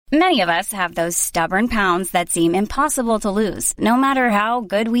Many of us have those stubborn pounds that seem impossible to lose, no matter how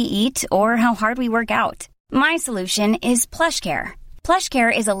good we eat or how hard we work out. My solution is PlushCare.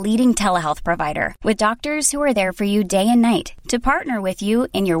 PlushCare is a leading telehealth provider with doctors who are there for you day and night to partner with you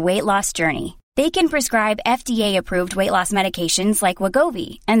in your weight loss journey. They can prescribe FDA-approved weight loss medications like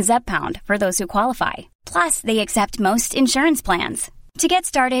Wegovy and Zepbound for those who qualify. Plus, they accept most insurance plans. To get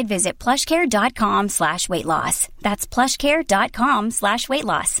started, visit plushcare.com/weightloss. That's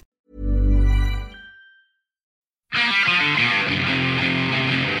plushcare.com/weightloss.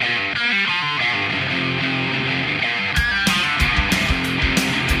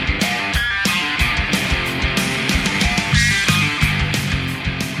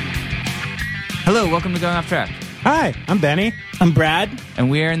 Hello, welcome to Going Off Track. Hi, I'm Benny. I'm Brad. And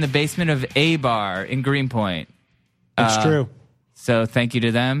we are in the basement of A Bar in Greenpoint. It's true. So thank you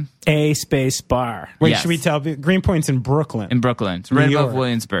to them. A space bar. Wait, Yes. should we tell Greenpoint's in Brooklyn? In Brooklyn. It's right New above York.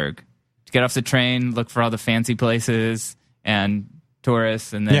 Williamsburg. To get off the train, look for all the fancy places and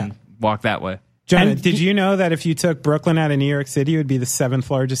tourists, and then walk that way. Jonah, And did you know that if you took Brooklyn out of New York City, it would be the 7th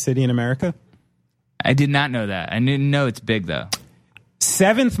largest city in America? I did not know that. I didn't know it's big, though.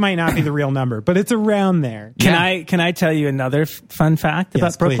 7th might not be the real number, but it's around there. Can I tell you another fun fact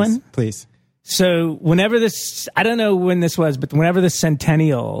about Brooklyn? Please. So whenever this, I don't know when this was, but whenever the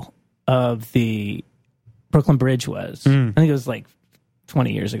centennial of the Brooklyn Bridge was, I think it was like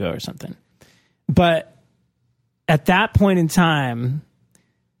 20 years ago or something. But at that point in time,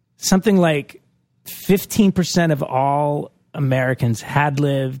 something like 15% of all Americans had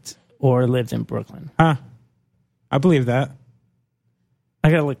lived or lived in Brooklyn. Huh. I believe that. I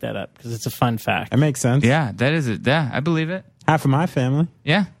got to look that up because it's a fun fact. That makes sense. Yeah, that is it. Yeah, I believe it. Half of my family.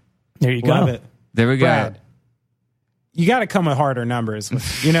 Yeah. There you go. Love it. There we go. Brad, you got to come with harder numbers.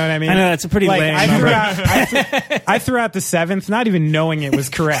 You know what I mean? I know, that's a pretty lame I number. I threw out the 7th, not even knowing it was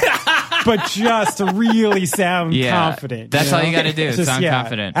correct, but just to really sound confident. That's all you got to do. Just, Sound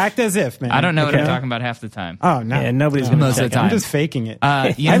confident. Act as if, man. I don't know what I'm Okay? talking about half the time. Oh, no. Yeah, nobody's going to Most of the take it. time. I'm just faking it.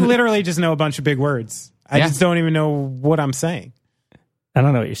 You I know- literally just know a bunch of big words. I Yeah. just don't even know what I'm saying. I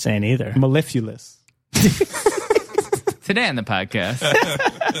don't know what you're saying either. Mellifluous. Today on the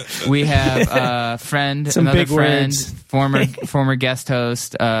podcast, we have a friend, Some another big friend, words. former guest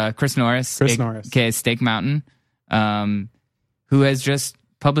host, Chris Norris, Chris Norris. aka Steak Mountain, who has just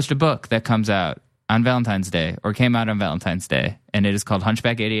published a book that comes out on Valentine's Day, or came out on Valentine's Day, and it is called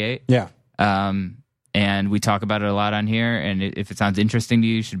Hunchback 88. Yeah. And we talk about it a lot on here, and if it sounds interesting to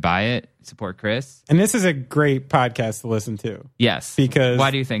you, you should buy it. Support Chris. And this is a great podcast to listen to. Yes. Because-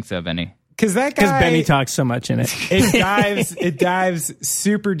 Why do you think so, Benny? Because that guy... Because Benny talks so much in it. it dives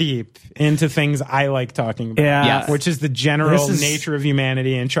super deep into things I like talking about. Yeah. Yes. Which is the general This is- nature of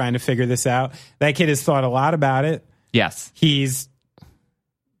humanity and trying to figure this out. That kid has thought a lot about it. Yes. He's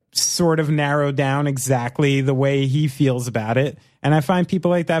sort of narrowed down exactly the way he feels about it. And I find people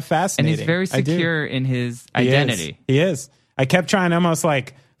like that And fascinating. he's very I do. secure in his He is. identity. He is. I kept trying to almost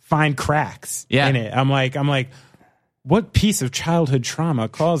like find cracks Yeah. in it. I'm like, what piece of childhood trauma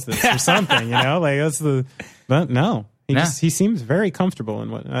caused this or something, you know? Like but no. He seems very comfortable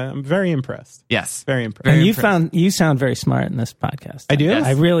in what I'm very impressed. Yes. Very impressed. And impressed. you sound very smart in this podcast. I do? Yes.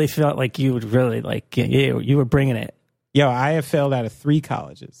 I really felt like you would really you were bringing it. Yo, I have failed out of 3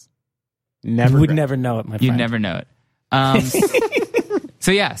 colleges. You would grad. never know it, my friend. You'd never know it.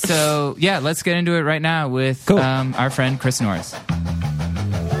 So let's get into it right now with our friend Chris Norris.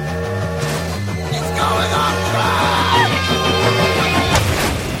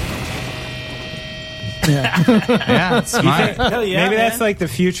 Yeah, it's smart. Hell yeah, Maybe man. that's like the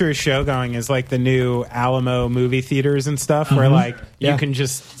future of show going is like the new Alamo movie theaters and stuff where like you can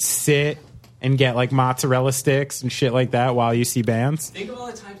just sit and get like mozzarella sticks and shit like that while you see bands. Think of all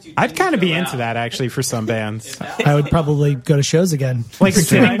the times you I'd kind of be into that actually for some bands. I would probably go to shows again. Like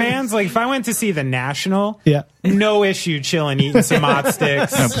sitting bands, like if I went to see the National, Yeah. no issue chilling eating some mod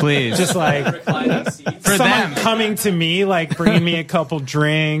sticks. No, please. Just like reclining seats. For someone them. coming to me, like bringing me a couple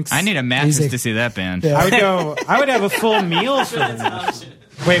drinks. I need a mattress Easy. to see that band. Yeah. I would have a full meal for them.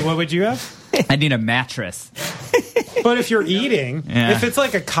 Wait, what would you have? I need a mattress. But if you're eating, Yeah. if it's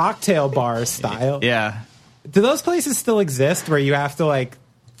like a cocktail bar style, Yeah. do those places still exist where you have to like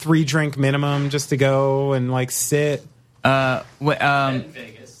 3 drink minimum just to go and like sit? In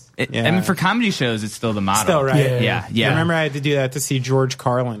Vegas. Yeah. I mean, for comedy shows, it's still the model. Still, right? Yeah. I remember I had to do that to see George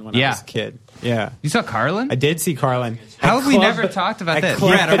Carlin when I Yeah. was a kid. Yeah. You saw Carlin? I did see Carlin. How At have we Club- never talked about at this?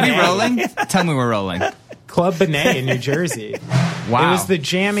 Club Brad, are we Benet. rolling? Tell me we're rolling. Club Benet in New Jersey. Wow. It was the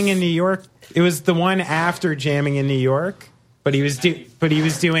Jamming in New York. It was the one after Jamming in New York, but he was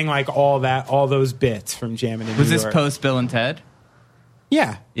doing like all those bits from Jamming in Was New this York. post Bill and Ted?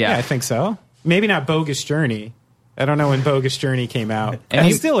 Yeah. Yeah. I think so. Maybe not Bogus Journey. I don't know when Bogus Journey came out. And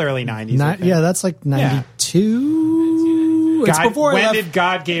It's still early 90s. I think. Yeah, that's like 92. It's God, before when I left. did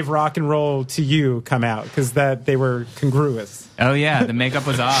God Gave Rock and Roll to You come out? Because they were congruous. Oh yeah, the makeup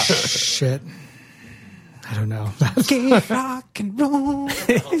was off. Shit. I don't know. Gave rock and roll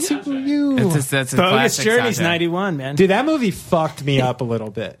to you. That's a Bogus classic Journey's soundtrack. 91, man. Dude, that movie fucked me up a little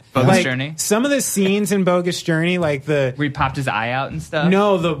bit. Bogus Journey? Some of the scenes in Bogus Journey, like Where he popped his eye out and stuff.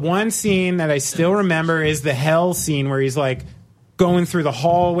 No, the one scene that I still remember is the hell scene where he's like going through the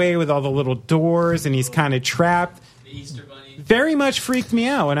hallway with all the little doors and he's kind of trapped. The Easter Bunny. Very much freaked me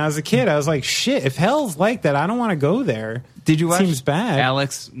out when I was a kid. I was like, shit, if hell's like that, I don't want to go there. Did you watch Seems bad.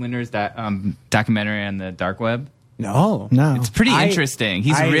 Alex Winter's documentary on the dark web? No. No. It's pretty interesting.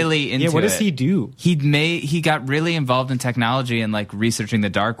 He's really into it. Yeah, what does he do? He got really involved in technology and like researching the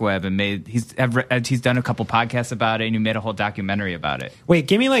dark web and he's done a couple podcasts about it and he made a whole documentary about it. Wait,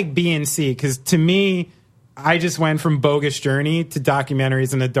 give me like B and C, because to me, I just went from Bogus Journey to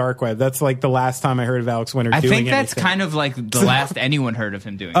documentaries in the dark web. That's like the last time I heard of Alex Winter I doing think that's anything. kind of like the last anyone heard of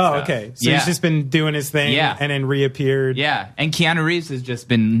him doing Oh, stuff. okay. So yeah. he's just been doing his thing and then reappeared. Yeah, and Keanu Reeves has just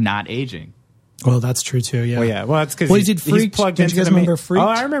been not aging. Well, that's true too. Yeah. Well, yeah. Well, that's because Well, he did Freaked. plugged Don't you into guys the remember Freaked? Oh,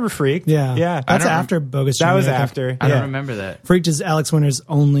 I remember Freaked. Yeah. Yeah. That's don't after Bogus That Journey. was I think. after. I yeah. don't remember that. Freaked is Alex Winter's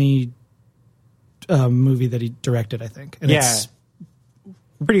only movie that he directed, I think. And it's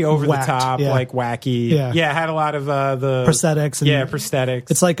pretty over whacked, the top, yeah. like wacky. Yeah. It had a lot of the prosthetics. And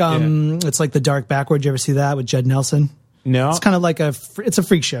prosthetics. It's like it's like The Dark Backward. You ever see that with Judd Nelson? No. It's kind of like it's a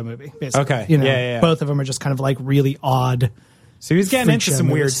freak show movie, basically. Okay. You know, Yeah. both of them are just kind of like really odd. So he was getting freak into show some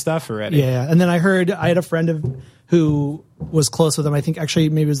weird movies. stuff already. Yeah. And then I had a friend who was close with him. I think actually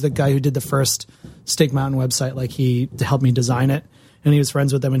maybe it was the guy who did the first Stake Mountain website. Like he helped me design it, and he was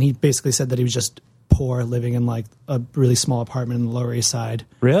friends with them. And he basically said that he was just poor, living in like a really small apartment in the Lower East Side.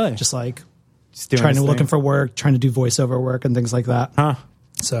 Really? Just like Just doing trying to his looking thing. for work, trying to do voiceover work and things like that. Huh.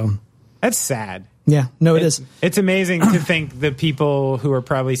 So That's sad. yeah, no, it is. It's amazing to think the people who are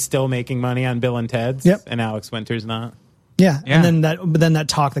probably still making money on Bill and Ted's Yep. and Alex Winter's not. Yeah. Yeah. And then that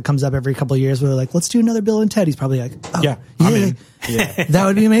talk that comes up every couple of years where they're like, let's do another Bill and Ted. He's probably like, oh, Yeah, I'm in. yeah. That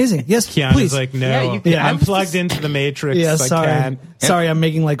would be amazing. Yes, Keanu's please. like, no. Yeah, you can. I'm I was plugged just- into the Matrix. Yeah, I sorry. can't. Sorry, I'm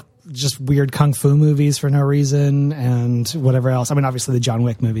making like just weird kung fu movies for no reason and whatever else. I mean, obviously the John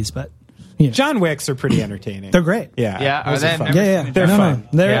Wick movies, but you know, John Wicks are pretty entertaining. they're great. Yeah. Yeah, those are are they? fun. Never Yeah, seen They're No, fun.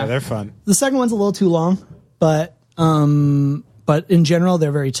 no. They're fun. The second one's a little too long, but in general,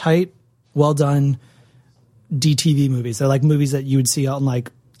 they're very tight, well done DTV movies. They're like movies that you would see on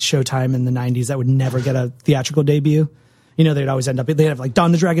like Showtime in the 90s that would never get a theatrical debut. You know, they'd always end up, they'd have like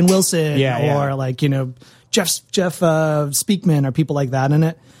Don the Dragon Wilson or like, you know, Jeff Speakman or people like that in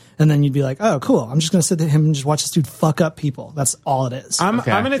it. And then you'd be like, oh, cool. I'm just going to sit to him and just watch this dude fuck up people. That's all it is. I'm Okay.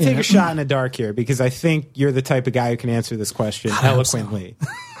 going to take a shot in the dark here because I think you're the type of guy who can answer this question eloquently.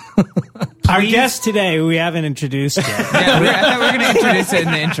 Our guest today, who we haven't introduced yet. Yeah, I thought we were going to introduce it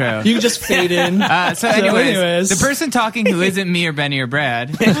in the intro. You can just fade in. So anyways, the person talking who isn't me or Benny or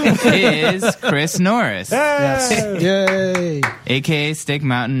Brad is Chris Norris, Yay. a.k.a. Stake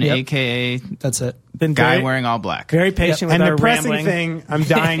Mountain, Yep. a.k.a. That's it. Been guy very, wearing all black. very patient And with the our pressing rambling. thing I'm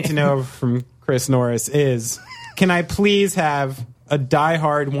dying to know from Chris Norris is, can I please have a Die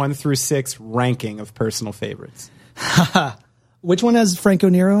Hard 1 through 6 ranking of personal favorites? Which one has Franco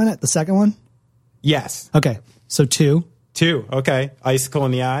Nero in it? The second one? Yes. Okay. So 2. 2. Okay. Icicle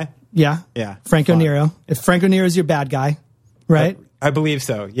in the Eye. Yeah. Yeah. Franco Fun. Nero. If Franco Nero is your bad guy, right? I believe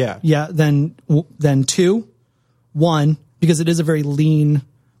so. Yeah. Yeah. Then 2, 1, because it is a very lean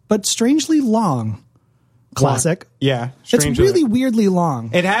but strangely long classic. Yeah. It's Strangely. really weirdly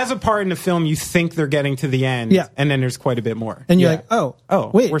long. It has a part in the film you think they're getting to the end. Yeah. And then there's quite a bit more. And you're Yeah. like, oh,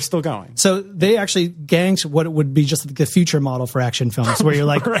 wait, wait. we're still going. So they actually ganked what it would be just like the future model for action films, where you're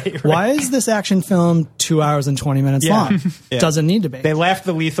like, Right. why is this action film 2 hours and 20 minutes Yeah. long? Yeah. Doesn't need to be. They left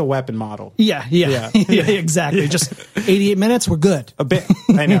the Lethal Weapon model. Yeah, Yeah. exactly. Just 88 minutes, we're good. A bit.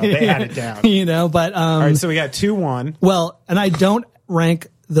 I know. They had it down. You know, but All right. So we got 2-1. well, and I don't rank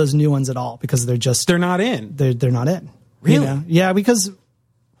those new ones at all because they're just They're not in. they're not in. Really? You know? Yeah, because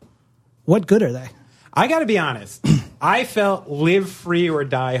what good are they? I got to be honest. I felt Live Free or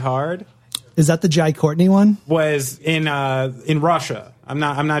Die Hard Is that the Jai Courtney one? was in Russia. I'm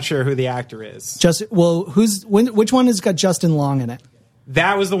not sure who the actor is. Which one has got Justin Long in it?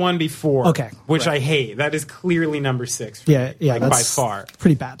 That was the one before. Okay. Which I hate. That is clearly number 6. For Yeah, me, like, by that's far.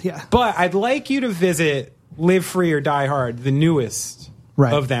 pretty bad. Yeah. But I'd like you to visit Live Free or Die Hard, the newest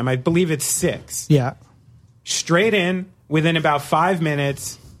Right. of them. I believe it's 6. Yeah. Straight in, within about 5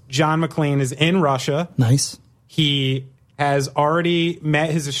 minutes, John McClane is in Russia. Nice. He has already met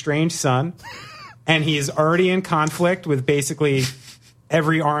his estranged son, and he's already in conflict with basically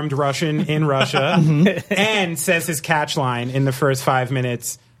every armed Russian in Russia, and says his catch line in the first 5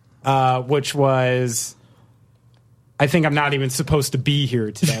 minutes, which was, I think I'm not even supposed to be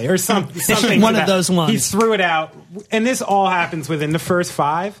here today, or something. One to of that. those ones. He threw it out, and this all happens within the first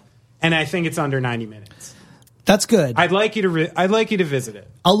 5, and I think it's under 90 minutes. That's good. I'd like you to visit it.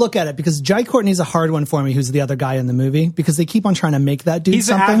 I'll look at it because Jai Courtney's a hard one for me. Who's the other guy in the movie? Because they keep on trying to make that dude He's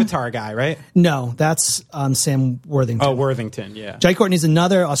something. the Avatar guy, right? No, that's Sam Worthington. Oh, Worthington, yeah. Jai Courtney's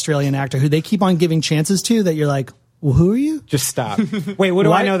another Australian actor who they keep on giving chances to. That you're like, well, who are you? Just stop. Wait, what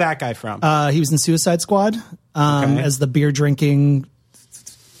do I know that guy from? He was in Suicide Squad as the beer drinking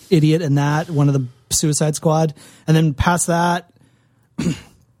idiot in that, one of the Suicide Squad. And then past that,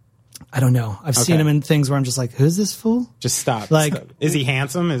 I don't know. I've seen him in things where I'm just like, who's this fool? Just stop. Like- Stop. Is he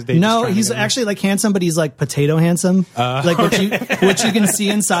handsome? No, he's actually like handsome, but he's like potato handsome. Like what you can see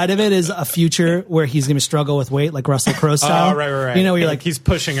inside of it is a future where he's going to struggle with weight, like Russell Crowe style. Oh, right. You know, where you're like, he's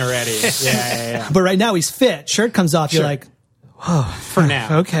pushing already. Yeah. but right now he's fit. Shirt comes off. You're Sure. like, For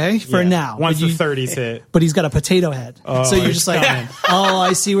now. okay, for Yeah. now. Once But the you- 30s hit. But he's got a potato head. So you're just like, oh,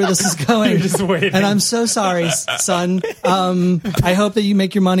 I see where this is going. You're just waiting. And I'm so sorry, son. I hope that you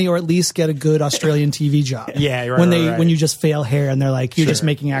make your money or at least get a good Australian TV job. Yeah, right, right. when you just fail here and they're like, you're just Sure.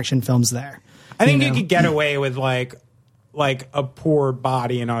 making action films there. I think you know? could get away with like a poor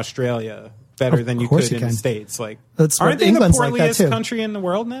body in Australia better than you course could you in the can. States. Like, That's what aren't they the England's like that portliest too. country in the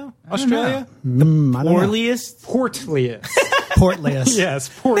world now? Australia? I don't know. Orliest? Portliest. Portliest. Yes,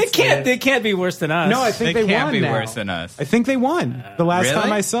 portliest. They can't be worse than us. No, I think They they can't won be now. worse than us. I think they won the last Really?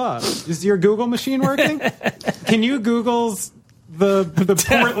 time I saw. Is your Google machine working? Can you Google's the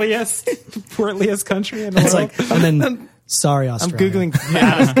portliest country in the It's world? like, and then, sorry, I'm Australia. Googling the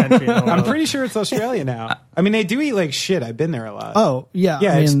hottest country in the world. I'm pretty sure it's Australia now. I mean, they do eat like shit. I've been there a lot. Oh, yeah.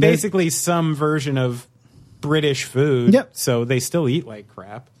 yeah, I it's mean, they're- basically some version of British food. Yep. So they still eat like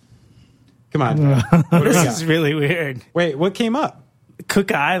crap. Come on. What do we This got? is really weird. Wait, what came up?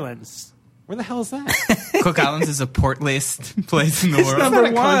 Cook Islands. Where the hell is that? Cook Islands is a portliest place in the world. It's number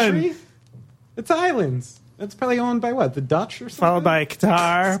not a one. country. It's islands. It's probably owned by what? The Dutch or something? Followed by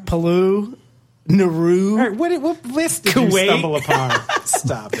Qatar, Palau, Nauru. All right, what list did you Kuwait. stumble upon?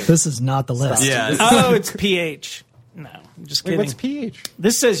 Stop it. This is not the list. Yeah. Oh, it's PH. No, I'm just Wait, kidding. what's pH?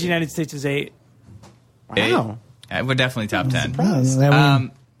 This says United States is 8. Wow. We're definitely top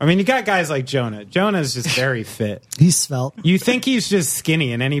 10. I mean, you got guys like Jonah. Jonah's just very fit. He's svelte. You think he's just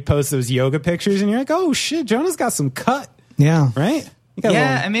skinny, and then he posts those yoga pictures, and you're like, oh shit, Jonah's got some cut, Yeah. right? You got a Yeah,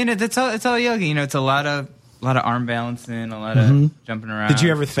 little- I mean, it's all yoga. You know, it's a lot of arm balancing, a lot of jumping around. Did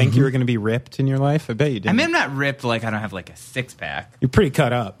you ever think you were going to be ripped in your life? I bet you did. I mean, I'm not ripped. Like, I don't have like a six pack. you're pretty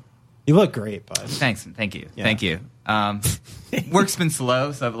cut up. You look great, bud. Thanks, thank you, Yeah. thank you. Work's been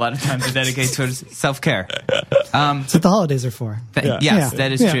slow, so I have a lot of time to dedicate towards self care. That's what the holidays are for. Yes, Yeah.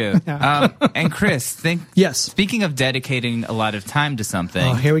 that is Yeah. true. And Chris, Yes. Speaking of dedicating a lot of time to something,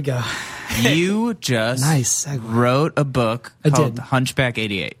 Oh, here we go. you just Nice segue. wrote a book I called did. Hunchback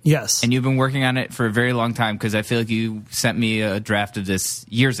 88. Yes. And you've been working on it for a very long time because I feel like you sent me a draft of this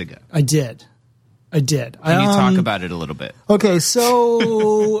years ago. I did. Can you talk about it a little bit? Okay,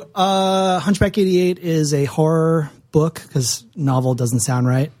 so Hunchback 88 is a horror book, because novel doesn't sound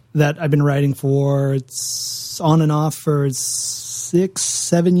right, that I've been writing for, it's on and off for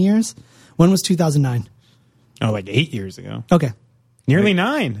 6-7 years. When was 2009? Oh, like 8 years ago, Okay. nearly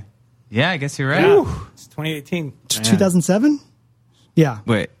 9. Yeah, I guess you're right. It's 2018. 2007? Yeah.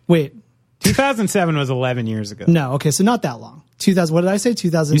 Wait. 2007 was 11 years ago. No, okay, so not that long. 2000, what did I say?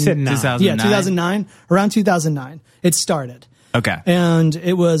 2000. You said 9. 2009. Yeah, 2009. Around 2009, it started. Okay. And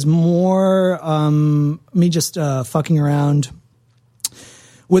it was more me just fucking around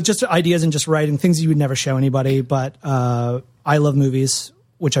with just ideas and just writing things you would never show anybody. But I love movies,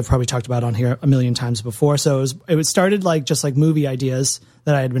 which I've probably talked about on here a million times before. So it started like just like movie ideas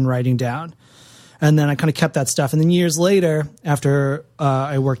that I had been writing down. And then I kind of kept that stuff. And then years later, after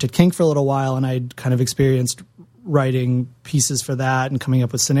I worked at Kink for a little while and I'd kind of experienced writing pieces for that and coming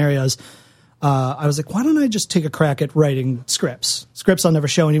up with scenarios, I was like, why don't I just take a crack at writing scripts? Scripts I'll never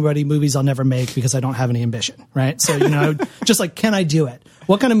show anybody, movies I'll never make because I don't have any ambition, right? So, just like, can I do it?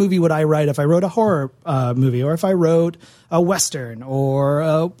 What kind of movie would I write if I wrote a horror movie, or if I wrote a Western or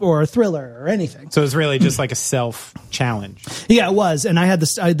a thriller or anything? So it's really just like a self challenge. Yeah, it was. And I had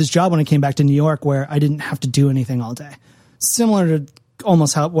this job when I came back to New York where I didn't have to do anything all day. Similar to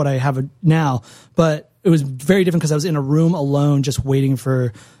almost what I have now, but it was very different because I was in a room alone just waiting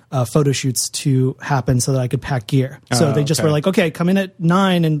for photo shoots to happen so that I could pack gear. So they just okay. were like, okay, come in at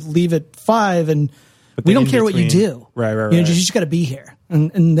 9 and leave at 5 and we don't care what you do. Right. You know, you just got to be here.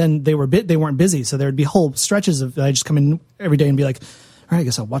 And then they weren't busy, so there would be whole stretches of I just come in every day and be like, all right, I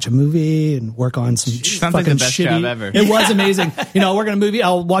guess I'll watch a movie and work on some Sounds fucking like the best shitty. job ever. It was amazing. I'll work on a movie.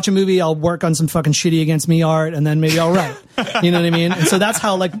 I'll watch a movie. I'll work on some fucking shitty Against Me art, and then maybe I'll write. You know what I mean? And so that's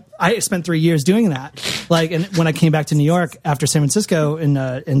how I spent 3 years doing that. And when I came back to New York after San Francisco in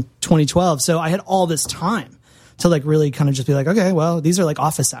 2012, so I had all this time to really kind of just be like, okay, well, these are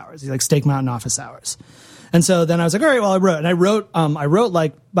office hours, these Stake Mountain office hours. And so then I was like, all right, well, I wrote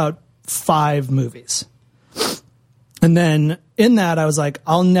about 5 movies. And then in that, I was like,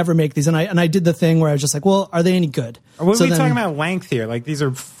 I'll never make these. And I did the thing where I was just like, well, are they any good? What are we talking about length here? These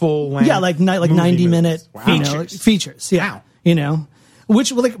are full length. Yeah, 90-minute features. Yeah. Wow.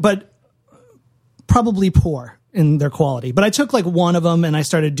 Which, but probably poor in their quality. But I took one of them and I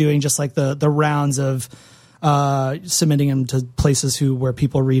started doing just the rounds of submitting them to places where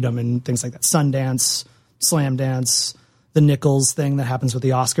people read them and things like that. Sundance, Slam Dance, the Nichols thing that happens with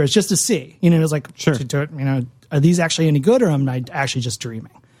the Oscars, just to see. It was like, sure. Are these actually any good, or am I actually just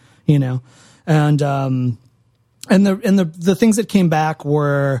dreaming? And the things that came back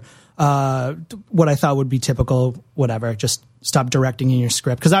were what I thought would be typical, whatever. Just stop directing in your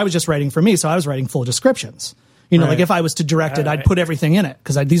script, because I was just writing for me, so I was writing full descriptions. Right. If I was to direct it, I'd put everything in it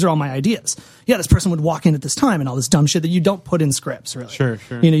because these are all my ideas. Yeah, this person would walk in at this time and all this dumb shit that you don't put in scripts, really. Sure.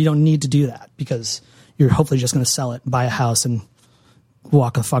 You don't need to do that because you're hopefully just going to sell it, buy a house, and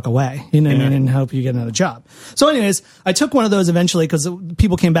walk the fuck away, and hope you get another job. So anyways, I took one of those eventually because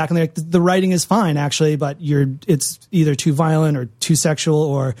people came back and they're like, the writing is fine actually, but it's either too violent or too sexual,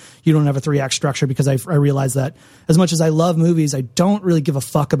 or you don't have a 3-act structure, because I realized that as much as I love movies, I don't really give a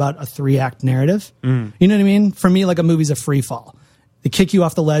fuck about a 3-act narrative. You know what I mean? For me, a movie's a free fall. They kick you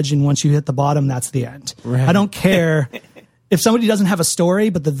off the ledge, and once you hit the bottom, that's the end. Right. I don't care if somebody doesn't have a story,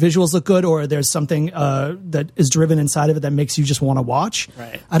 but the visuals look good, or there's something that is driven inside of it that makes you just want to watch.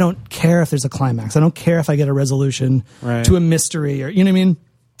 Right. I don't care if there's a climax. I don't care if I get a resolution to a mystery, or, you know what I mean?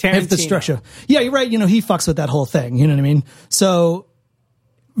 If the structure. Yeah, you're right. He fucks with that whole thing. You know what I mean? So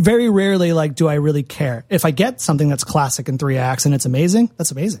very rarely, do I really care. If I get something that's classic in 3 acts and it's amazing,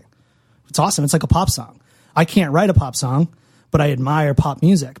 that's amazing. It's awesome. It's like a pop song. I can't write a pop song, but I admire pop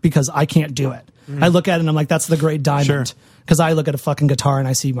music because I can't do it. I look at it and I'm like, that's the great diamond. Sure. Because I look at a fucking guitar and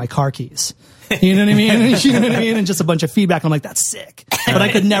I see my car keys. You know what I mean? You know what I mean? And just a bunch of feedback. And I'm like, that's sick. But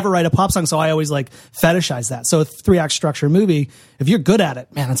I could never write a pop song, so I always fetishize that. So a 3-act structure movie, if you're good at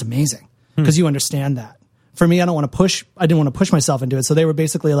it, man, that's amazing. Because you understand that. For me, I didn't want to push myself into it. So they were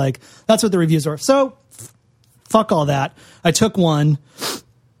basically like, that's what the reviews were. So fuck all that. I took one,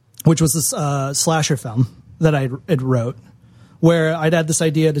 which was this slasher film that I wrote, where I'd had this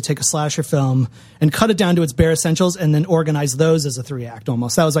idea to take a slasher film and cut it down to its bare essentials and then organize those as a 3-act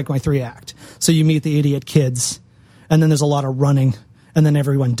almost. That was my 3-act. So you meet the idiot kids, and then there's a lot of running, and then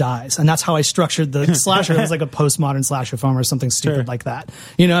everyone dies. And that's how I structured the slasher. It was like a postmodern slasher film or something stupid like that.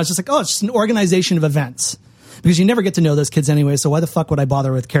 It's just it's just an organization of events. Because you never get to know those kids anyway, so why the fuck would I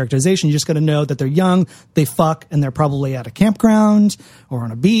bother with characterization? You just got to know that they're young, they fuck, and they're probably at a campground or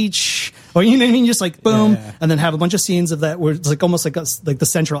on a beach, or you know what I mean? Just boom, and then have a bunch of scenes of that where it's almost like the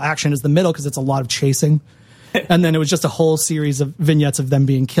central action is the middle, because it's a lot of chasing, and then it was just a whole series of vignettes of them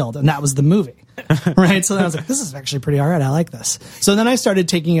being killed, and that was the movie, right? So then I was like, this is actually pretty all right. I like this. So then I started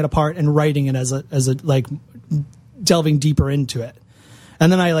taking it apart and writing it as a delving deeper into it,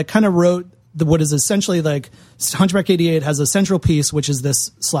 and then I kind of wrote what is essentially Hunchback 88 has a central piece, which is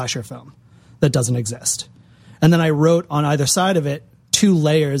this slasher film that doesn't exist. And then I wrote on either side of it 2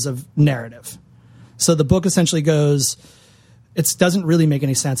 layers of narrative. So the book essentially goes, it doesn't really make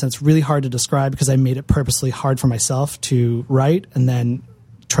any sense, and it's really hard to describe because I made it purposely hard for myself to write and then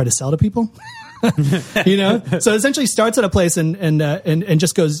try to sell to people. So it essentially starts at a place and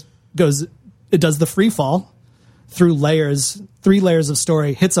just goes, it does the free fall through 3 layers of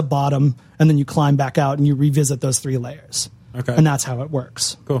story, hits a bottom, and then you climb back out and you revisit those 3 layers. Okay. And that's how it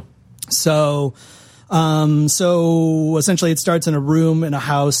works. Cool. So essentially it starts in a room in a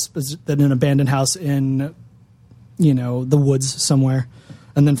house, in an abandoned house in, the woods somewhere.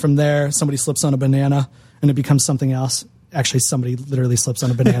 And then from there, somebody slips on a banana and it becomes something else. Actually, somebody literally slips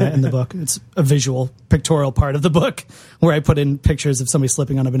on a banana in the book. It's a visual, pictorial part of the book where I put in pictures of somebody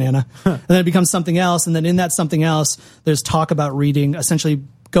slipping on a banana. And then it becomes something else. And then in that something else, there's talk about reading, essentially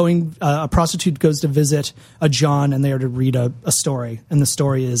a prostitute goes to visit a John and they are to read a story. And the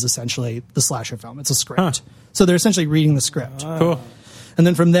story is essentially the slasher film. It's a script. So they're essentially reading the script. Cool. And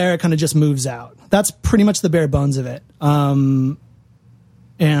then from there, it kind of just moves out. That's pretty much the bare bones of it. And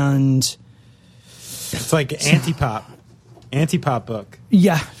it's like anti-pop book.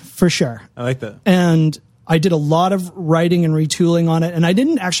 Yeah, for sure. I like that. And I did a lot of writing and retooling on it, and I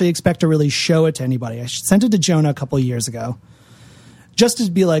didn't actually expect to really show it to anybody. I sent it to Jonah a couple of years ago, just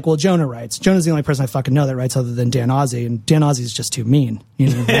to be like, well, Jonah writes. Jonah's the only person I fucking know that writes other than Dan Ozzie, and Dan Ozzie's just too mean. You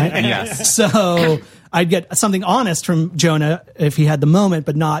know, right? Yes. So I'd get something honest from Jonah if he had the moment,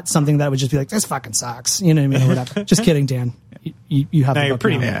 but not something that would just be like, this fucking sucks. You know what I mean? Or whatever. Just kidding, Dan. You have No, the you're book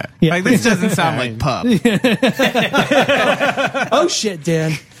pretty now. mad. Like, this doesn't sound like Pup. Oh, shit,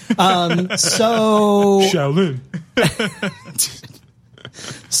 Dan. So Shaolin.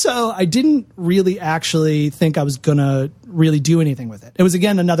 So I didn't really actually think I was going to really do anything with it. It was,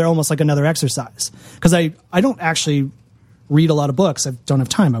 again, almost like another exercise. Because I don't actually read a lot of books. I don't have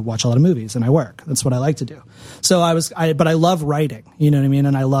time. I watch a lot of movies and I work. That's what I like to do. So but I love writing, you know what I mean?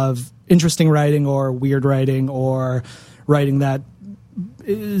 And I love interesting writing or weird writing or writing that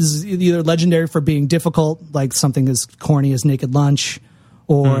is either legendary for being difficult, like something as corny as Naked Lunch,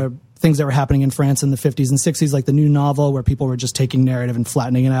 or things that were happening in France in the 50s and 60s, like the new novel where people were just taking narrative and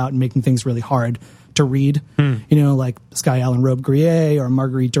flattening it out and making things really hard to read. You know, like Sky Allen Robbe-Grillet or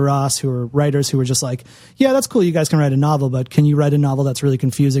Marguerite Duras, who are writers who were just like, yeah, that's cool, you guys can write a novel, but can you write a novel that's really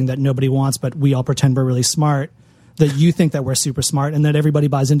confusing that nobody wants, but we all pretend we're really smart, that you think that we're super smart, and that everybody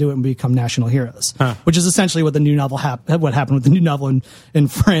buys into it and we become national heroes, which is essentially what the new novel what happened with the new novel in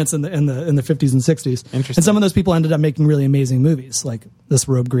France in the 50s and 60s. Interesting. And some of those people ended up making really amazing movies, like this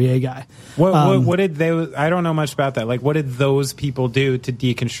Robbe-Grillet guy. What did they? I don't know much about that. Like, what did those people do to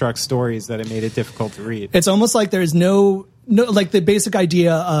deconstruct stories that it made it difficult to read? It's almost like there's no like the basic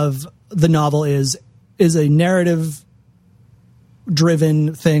idea of the novel is a narrative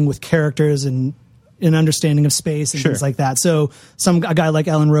driven thing with characters and an understanding of space and things like that. So a guy like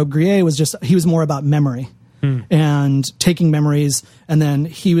Allen Robbe-Grillet was more about memory and taking memories. And then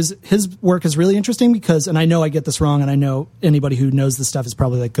his work is really interesting because, and I know I get this wrong, and I know anybody who knows this stuff is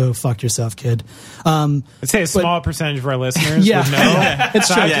probably like, go fuck yourself, kid. I'd say a small percentage of our listeners would know. It's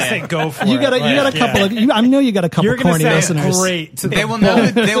so true. I just say go for it. You got a couple of, I know you got a couple You're corny going to sound listeners. great. To They will know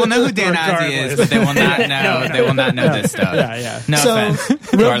who Dan Ozzie is, but they will not know this stuff. Yeah. No offense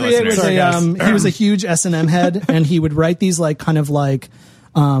to our Robbe-Grillet listeners. he was a huge S&M head, and he would write these like kind of like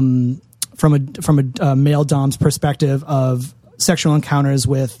from a male dom's perspective of sexual encounters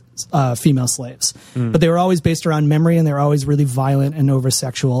with female slaves. But they were always based around memory, and they were always really violent and over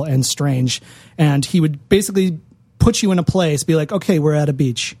sexual and strange. And he would basically put you in a place, be like, okay, we're at a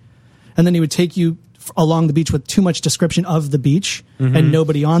beach. And then he would take you along the beach with too much description of the beach and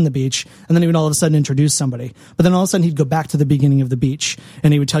nobody on the beach. And then he would all of a sudden introduce somebody. But then all of a sudden he'd go back to the beginning of the beach,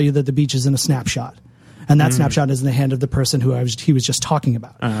 and he would tell you that the beach is in a snapshot. And that snapshot is in the hand of the person who he was just talking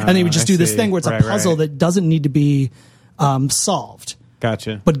about. And he would just do this thing where it's a puzzle that doesn't need to be solved.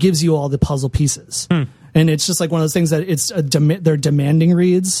 Gotcha. But gives you all the puzzle pieces. And it's just like one of those things that they're demanding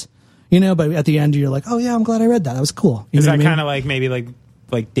reads, you know, but at the end you're like, oh yeah, I'm glad I read that. That was cool. Is that kind of like maybe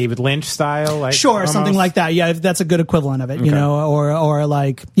like David Lynch style? Like sure, almost? Something like that. Yeah, that's a good equivalent of it, you know, or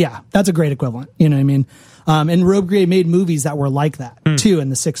like, yeah, that's a great equivalent. You know what I mean? And Robbe-Grillet made movies that were like that too in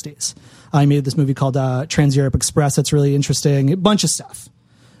the 60s. I made this movie called Trans-Europe Express. That's really interesting. A bunch of stuff.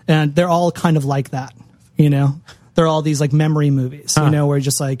 And they're all kind of like that, you know? They're all these like memory movies, you know, where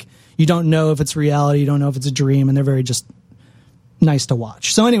just like, you don't know if it's reality, you don't know if it's a dream, and they're very just nice to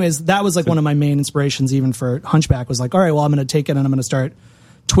watch. So anyways, that was like one of my main inspirations even for Hunchback, was like, all right, well, I'm going to take it and I'm going to start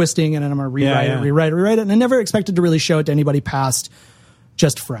twisting it, and I'm going to rewrite it. And I never expected to really show it to anybody past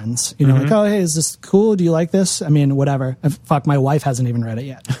just friends, you know, like, oh, hey, is this cool? Do you like this? I mean, whatever. Fuck, my wife hasn't even read it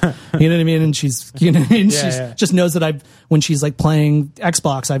yet. You know what I mean? And she's, you know, and just knows that when she's like playing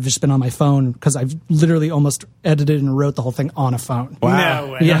Xbox, I've just been on my phone because I've literally almost edited and wrote the whole thing on a phone. Wow.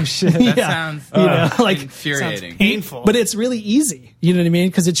 No way. Yeah. That sounds you know, like infuriating. Painful. but it's really easy. You know what I mean?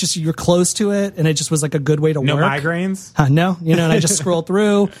 Because it's just, you're close to it, and it just was like a good way to No work. migraines? No, you know, and I just scroll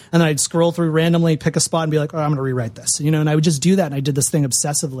through, and then I'd scroll through randomly, pick a spot, and be like, oh, I'm going to rewrite this, you know, and I would just do that, and I did this thing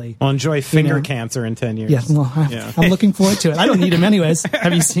obsessively. Well, enjoy finger know? cancer in 10 years. Yeah, well, I'm looking forward to it. I don't need him anyways.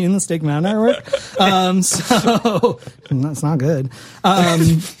 Have you seen the Steak Mountain artwork? So that's not good.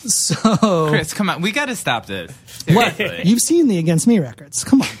 So Chris, come on, we got to stop this. what? Seriously. You've seen the Against Me records.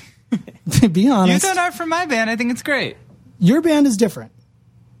 Come on, be You've honest. done art for my band. I think it's great. Your band is different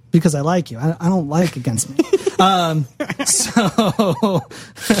because I like you. I don't like Against Me. So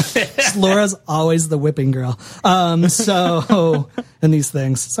Laura's always the whipping girl. So and these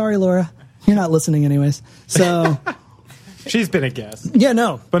things. Sorry, Laura, you're not listening anyways. So She's been a guest, yeah,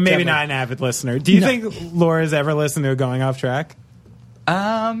 no, but maybe definitely. not an avid listener. Do you think Laura's ever listened to Going Off Track?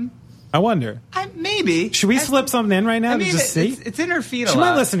 I wonder. Maybe. Should we slip something in right now I mean, to just see? it's in her feed a She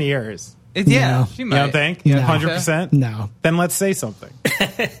lot. might listen to yours. Yeah, she might. You don't think? You 100%? No. Then let's say something.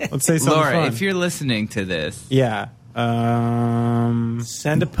 Let's say something Laura, fun. if you're listening to this, Yeah.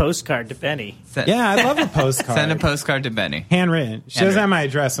 Send a postcard to Benny. Yeah, I love a postcard. Send a postcard to Benny. Handwritten. She doesn't have my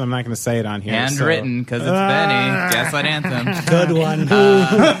address, so I'm not going to say it on here. Handwritten, because it's Benny. Gaslight Anthem. Good one.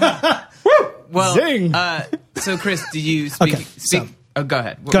 Well, Zing. So Chris, do you speak? Okay, so- Oh, go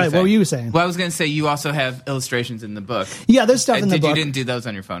ahead. Go ahead. What were you saying? Well, I was going to say you also have illustrations in the book. Yeah, there's stuff in the book. You didn't do those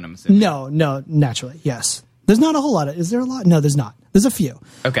on your phone, I'm assuming. No, naturally, yes. There's not a whole lot of. Is there a lot? No, there's not. There's a few.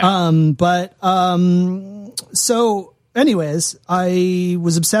 Okay. So, anyways, I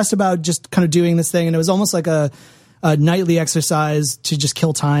was obsessed about just kind of doing this thing, and it was almost like a nightly exercise to just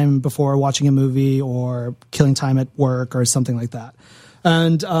kill time before watching a movie or killing time at work or something like that.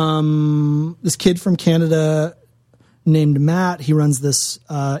 And this kid from Canada named Matt, he runs this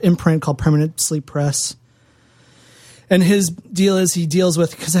imprint called Permanent Sleep Press. And his deal is he deals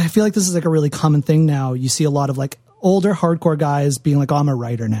with, because I feel like this is like a really common thing now. You see a lot of like older hardcore guys being like, oh, I'm a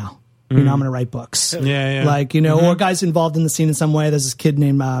writer now. You know, I'm going to write books. Yeah. Like, you know, or guys involved in the scene in some way. There's this kid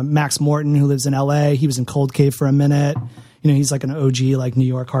named Max Morton who lives in LA. He was in Cold Cave for a minute. You know, he's like an OG, like New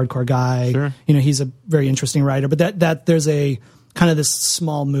York hardcore guy. Sure. You know, he's a very interesting writer. But that there's a kind of this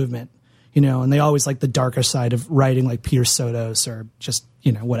small movement, you know, and they always like the darker side of writing, like Peter Sotos or just,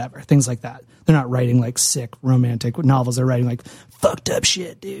 you know, whatever, things like that. They're not writing like sick romantic novels. They're writing like fucked up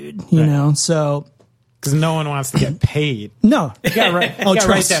shit, dude. You know, so Because no one wants to get paid. no, You got to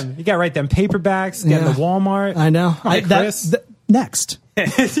write them. You got to write them paperbacks. Get in the Walmart. I know. Chris. Next.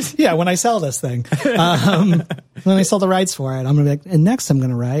 Yeah, when I sell this thing, when I sell the rights for it, I'm gonna be like, and next I'm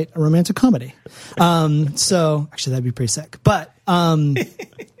gonna write a romantic comedy. So actually, that'd be pretty sick. But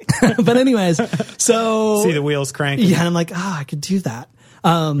but anyways, so See the wheels cranking. yeah, and I'm like, I could do that.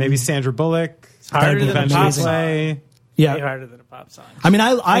 Maybe Sandra Bullock. harder Hired than a Adventure pop Play. Way Yeah, harder than a pop song. I mean,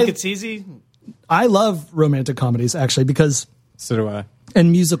 Think I it's easy. I love romantic comedies actually because So do I.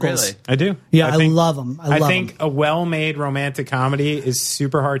 and musicals. Really? I do. Yeah, I think- love them. I think a well-made romantic comedy is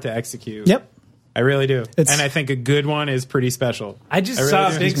super hard to execute. Yep. I really do. It's- And I think a good one is pretty special. I just really saw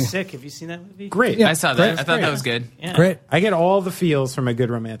do. Big Sick. Have you seen that movie? Great. Yeah. I saw Great. that. I thought that was good. Yeah. Great. I get all the feels from a good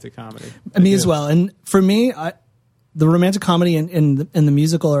romantic comedy. Me as well. And for me, the romantic comedy and the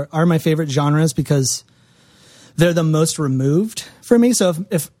musical are my favorite genres because they're the most removed for me. So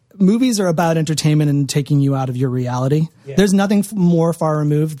if movies are about entertainment and taking you out of your reality, there's nothing more far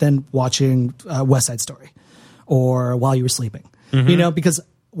removed than watching West Side Story or While You Were Sleeping. You know, because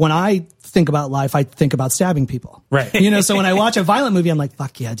when I think about life, I think about stabbing people. Right. You know, so when I watch a violent movie, I'm like,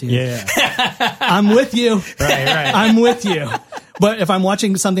 fuck yeah, dude. Yeah. I'm with you. Right. I'm with you. But if I'm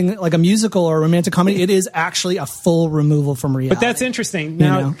watching something like a musical or a romantic comedy, it is actually a full removal from reality. But that's interesting.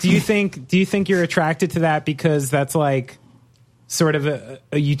 Now, know? do you think you're attracted to that because that's like sort of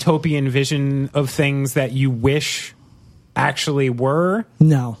a utopian vision of things that you wish actually were?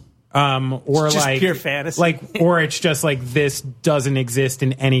 No. Or It's just like pure fantasy. like, or it's just like this doesn't exist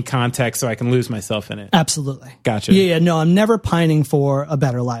in any context, so I can lose myself in it. Absolutely. Gotcha. Yeah. No, I'm never pining for a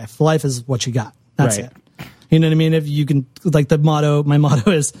better life. Life is what you got. That's Right. it. You know what I mean? If you can, like my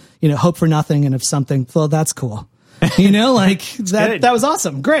motto is, you know, hope for nothing. And if something, well, that's cool. You know, like good. that was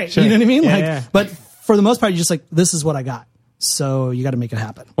awesome. Great. Sure. You know what I mean? Yeah, like, yeah. but for the most part, you're just like, this is what I got. So you got to make it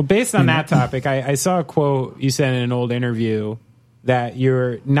happen. Well, based on that topic, I saw a quote you said in an old interview that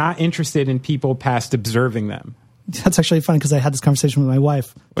you're not interested in people past observing them. That's actually funny because I had this conversation with my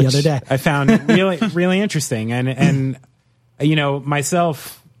wife the which other day. I found really interesting. And you know,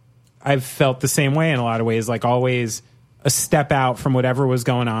 myself, I've felt the same way in a lot of ways, like always a step out from whatever was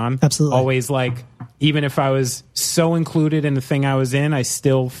going on. Absolutely. Always like, even if I was so included in the thing I was in, I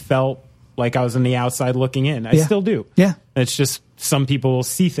still felt like I was on the outside looking in. I Yeah. still do. Yeah. It's just some people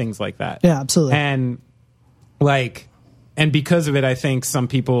see things like that. Yeah, absolutely. And because of it, I think some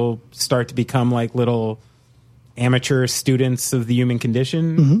people start to become like little amateur students of the human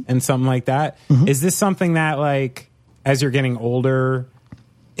condition and something like that. Is this something that, like, as you're getting older,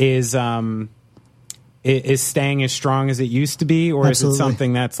 is staying as strong as it used to be, or Absolutely. is it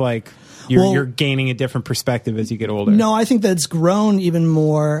something that's like Well- you're gaining a different perspective as you get older? No, I think that it's grown even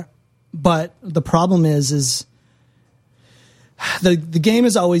more. But the problem is the game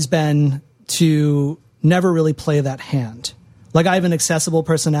has always been to never really play that hand. Like, I have an accessible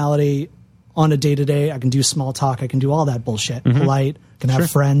personality on a day to day. I can do small talk. I can do all that bullshit. Polite. Can have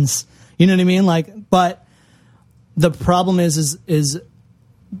friends. You know what I mean? Like, but the problem is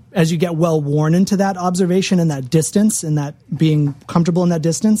as you get well worn into that observation and that distance and that being comfortable in that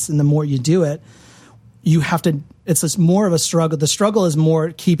distance, and the more you do it, you have to. It's just more of a struggle. The struggle is more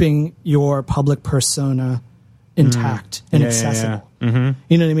keeping your public persona intact and accessible. Mm-hmm.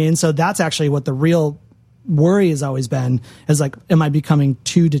 You know what I mean? So that's actually what the real worry has always been, is like, am I becoming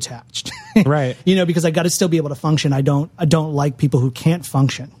too detached? Right. You know, because I got to still be able to function. I don't like people who can't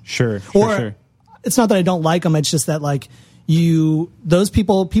function. Sure. Or it's not that I don't like them. It's just that like those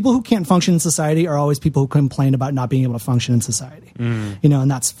people who can't function in society are always people who complain about not being able to function in society. You know, and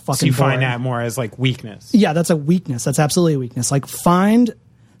that's fucking So you boring. find that more as like weakness. Yeah, that's a weakness. That's absolutely a weakness. Like, find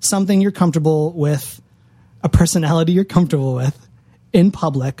something you're comfortable with, a personality you're comfortable with in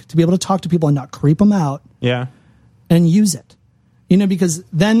public, to be able to talk to people and not creep them out. Yeah. And use it. You know, because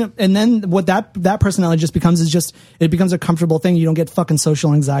then what that personality just becomes is it becomes a comfortable thing. You don't get fucking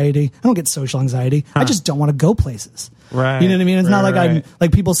social anxiety. I don't get social anxiety. I just don't want to go places. Right. You know what I mean? It's not like right. I'm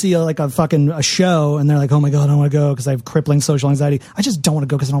like, people see a show and they're like, oh my God, I don't want to go because I have crippling social anxiety. I just don't want to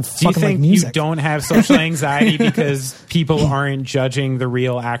go because I don't Do you fucking like think music. you don't have social anxiety because people aren't judging the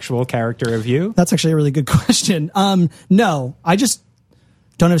real actual character of you? That's actually a really good question. No, I just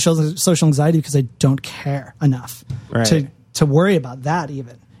don't have social anxiety because I don't care enough to worry about that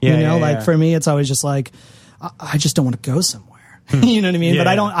even. For me, it's always just like, I just don't want to go somewhere. You know what I mean? Yeah.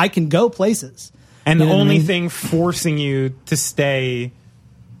 But I can go places. And You the know what I only mean? thing forcing you to stay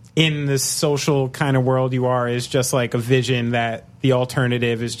in this social kind of world you are is just like a vision that the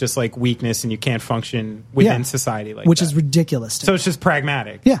alternative is just like weakness and you can't function within society like which that. is ridiculous. So it's just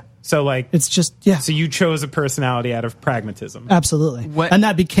pragmatic. Yeah. So like It's just, So you chose a personality out of pragmatism. Absolutely. What- And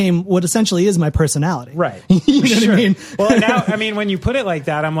that became what essentially is my personality. Right. You know Sure. what I mean? Well, now, I mean, when you put it like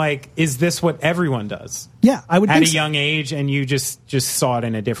that, I'm like, is this what everyone does? Yeah, I would At think a so. young age, and you just saw it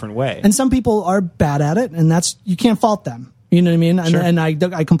in a different way. And some people are bad at it, and that's, you can't fault them. You know what I mean? Sure. And I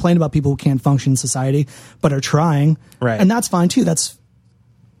complain about people who can't function in society, but are trying. Right. And that's fine too. That's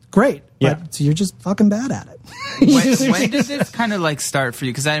great. Yeah. But you're just fucking bad at it. When did this kind of like start for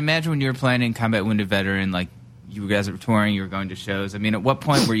you? Because I imagine when you were playing in Combat Wounded Veteran, like you guys were touring, you were going to shows. I mean, at what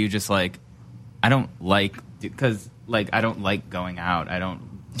point were you just like, I don't like going out. I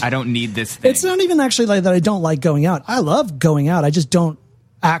don't need this thing. It's not even actually like that I don't like going out. I love going out. I just don't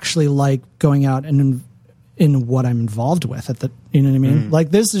actually like going out and in what I'm involved with you know what I mean? Like,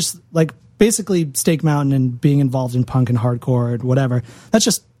 there's just like basically Stake Mountain and being involved in punk and hardcore or whatever.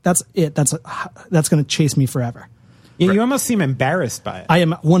 That's it. That's going to chase me forever. you almost seem embarrassed by it. I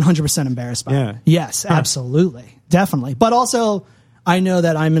am 100% embarrassed by it. Yes, absolutely. Definitely. But also, I know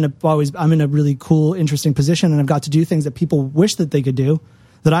that I'm in a really cool, interesting position, and I've got to do things that people wish that they could do,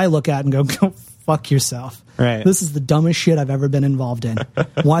 that I look at and go fuck yourself. Right. This is the dumbest shit I've ever been involved in.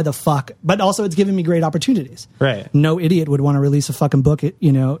 Why the fuck? But also, it's given me great opportunities. Right. No idiot would want to release a fucking book,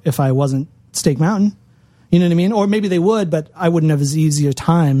 if I wasn't Stake Mountain. You know what I mean? Or maybe they would, but I wouldn't have as easy a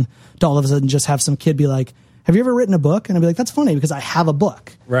time to all of a sudden just have some kid be like, have you ever written a book? And I'd be like, that's funny because I have a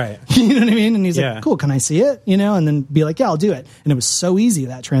book. Right. You know what I mean? And he's Yeah. like, cool, can I see it? And then be like, yeah, I'll do it. And it was so easy,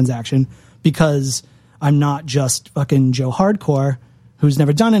 that transaction, because I'm not just fucking Joe Hardcore who's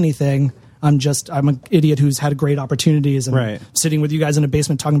never done anything. I'm an idiot who's had great opportunities and Right. sitting with you guys in a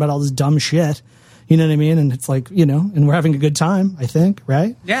basement talking about all this dumb shit. You know what I mean? And it's like, and we're having a good time, I think,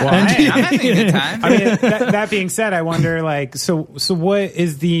 right? Yeah, Well, I'm having a good time. I mean, that being said, I wonder, like, so what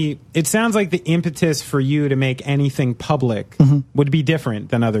is it sounds like the impetus for you to make anything public would be different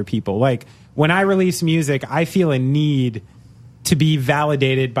than other people. Like, when I release music, I feel a need to be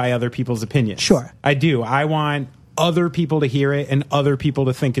validated by other people's opinions. Sure. I do. I want other people to hear it and other people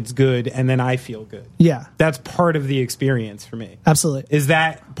to think it's good, and then I feel good. Yeah. That's part of the experience for me. Absolutely. Is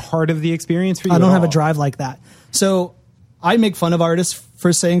that part of the experience for you? I don't at have a all? drive like that. So I make fun of artists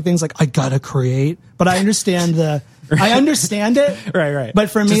for saying things like, I gotta create, but I understand I understand it. Right. But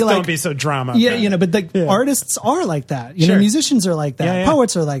for me, Just like, don't be so drama. yeah, but artists are like that. Sure. Musicians are like that. Yeah.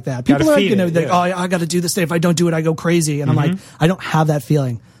 Poets are like that. Gotta People are, feed it, like, yeah. oh, I got to do this thing. If I don't do it, I go crazy. And I'm like, I don't have that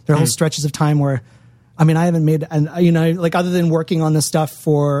feeling. There are whole stretches of time where, I haven't made, like, other than working on this stuff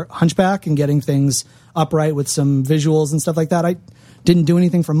for Hunchback and getting things upright with some visuals and stuff like that, I didn't do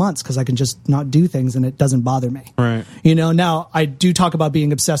anything for months because I can just not do things and it doesn't bother me. Right. Now I do talk about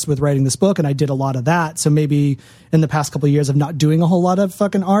being obsessed with writing this book, and I did a lot of that. So maybe in the past couple of years of not doing a whole lot of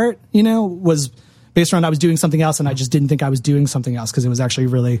fucking art, was based around I was doing something else and I just didn't think I was doing something else because it was actually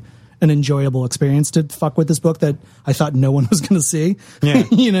really an enjoyable experience to fuck with this book that I thought no one was going to see. Yeah.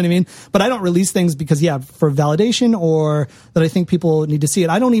 You know what I mean? But I don't release things because, for validation or that I think people need to see it.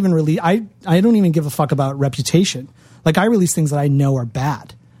 I don't even I don't even give a fuck about reputation. Like, I release things that I know are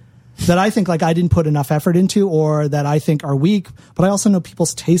bad, that I think like I didn't put enough effort into, or that I think are weak, but I also know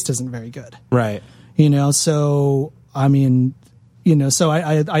people's taste isn't very good. Right. So so I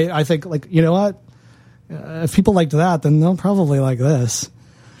think, like, if people liked that, then they'll probably like this.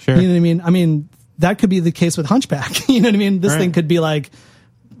 Sure. You know what I mean? that could be the case with Hunchback. You know what I mean? This thing could be like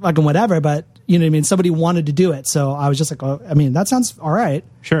fucking whatever, but you know what I mean? Somebody wanted to do it. So I was just like, oh, I mean, that sounds all right.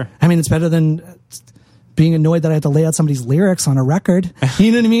 Sure. I mean, it's better than being annoyed that I have to lay out somebody's lyrics on a record.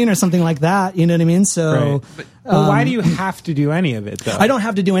 You know what I mean? Or something like that. You know what I mean? So Right. Well, why do you have to do any of it, though? I don't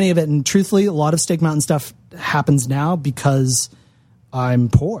have to do any of it. And truthfully, a lot of Stake Mountain stuff happens now because I'm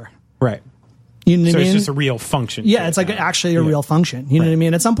poor. Right. You know what So I mean? it's just a real function. Yeah, to it's it like now. actually a real function. You know what I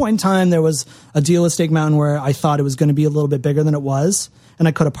mean? At some point in time, there was a deal with Stake Mountain where I thought it was going to be a little bit bigger than it was. And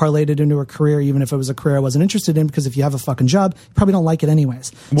I could have parlayed it into a career, even if it was a career I wasn't interested in, because if you have a fucking job, you probably don't like it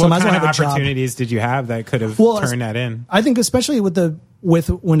anyways. What so I might as well kind have of a job. opportunities did you have that could have Well, turned that in? I think especially with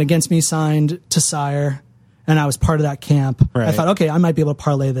when Against Me signed to Sire and I was part of that camp, I Right. thought, okay, I might be able to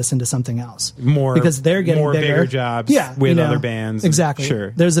parlay this into something else. More because they're getting more bigger. bigger jobs Yeah, with you know, other bands. Exactly.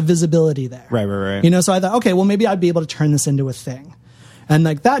 Sure. There's a visibility there. Right. You know, so I thought, okay, well, maybe I'd be able to turn this into a thing. And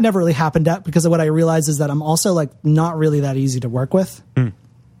like that never really happened because of what I realized is that I'm also like not really that easy to work with.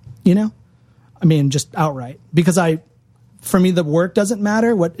 You know? I mean, just outright. Because for me, the work doesn't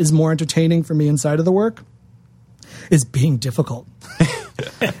matter. What is more entertaining for me inside of the work is being difficult.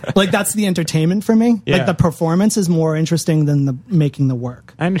 Like that's the entertainment for me. Yeah. Like the performance is more interesting than the making the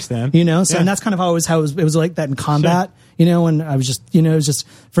work. I understand. You know, so Yeah. and that's kind of how it was like that in combat. You know, and I was just, you know, it was just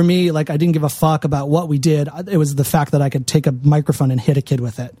for me, like I didn't give a fuck about what we did. It was the fact that I could take a microphone and hit a kid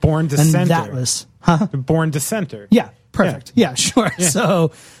with it. Born and Dissenter. that was, Born Dissenter. yeah, perfect. Yeah, sure.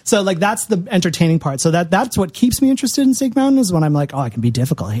 So like that's the entertaining part. So that's what keeps me interested in Stake Mountain is when I'm like, oh, I can be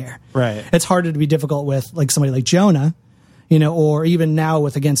difficult here. Right. It's harder to be difficult with like somebody like Jonah, you know, or even now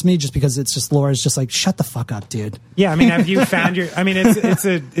with Against Me, just because it's just Laura's just like, shut the fuck up, dude. Yeah, I mean, have you found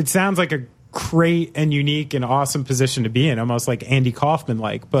it sounds like a great and unique and awesome position to be in, almost like Andy Kaufman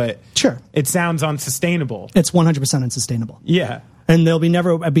like, but Sure. it sounds unsustainable. It's 100% unsustainable. Yeah. And there'll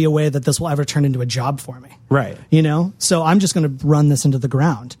never be a way that this will ever turn into a job for me. Right. You know? So I'm just going to run this into the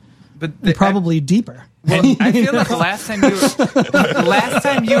ground. But And probably deeper. Well, I feel like the last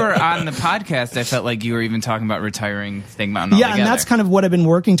time you were on the podcast, I felt like you were even talking about retiring Stake Mountain Yeah, altogether. and that's kind of what I've been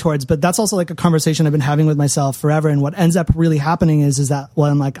working towards. But that's also like a conversation I've been having with myself forever. And what ends up really happening is that, well,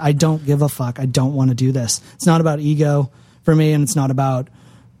 I'm like, I don't give a fuck. I don't want to do this. It's not about ego for me, and it's not about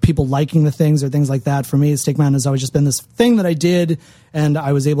people liking the things or things like that. For me, Stake Mountain has always just been this thing that I did, and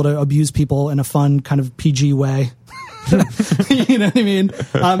I was able to abuse people in a fun, kind of PG way. You know what I mean?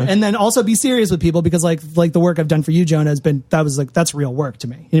 And then also be serious with people because like the work I've done for you, Jonah, that's real work to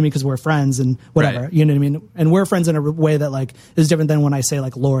me. You know what I mean? Because we're friends and whatever. Right. You know what I mean? And we're friends in a way that like is different than when I say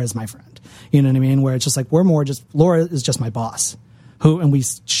like Laura is my friend. You know what I mean? Where it's just like Laura is just my boss, and we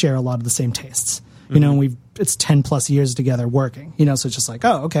share a lot of the same tastes. You know, and it's 10 plus years together working. You know, so it's just like,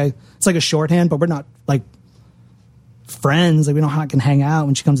 oh, okay, it's like a shorthand, but we're not like friends. Like we don't can hang out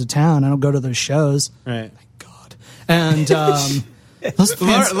when she comes to town. I don't go to those shows. Right. God. And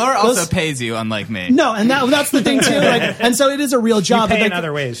Laura also pays you, unlike me. No, and that's the thing too. Like, and so it is a real job. You pay but like, in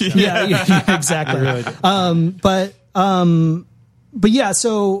other ways. Sean. yeah, exactly. I really do. But yeah,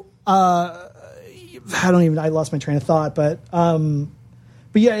 so I lost my train of thought, but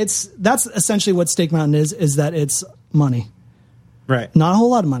yeah, that's essentially what Stake Mountain is that it's money. Right. Not a whole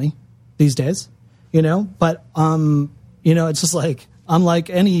lot of money these days, you know, but you know, it's just like I'm like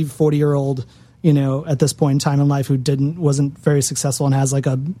any 40-year-old, you know, at this point in time in life who wasn't very successful and has like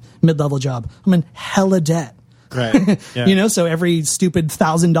a mid-level job. I'm in hella debt. Right. Yeah. You know, so every stupid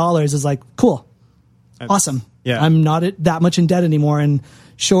 $1,000 is like, cool. Awesome. Yeah. I'm not that much in debt anymore. And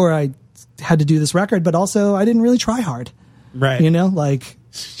sure, I had to do this record, but also I didn't really try hard. Right. You know, like,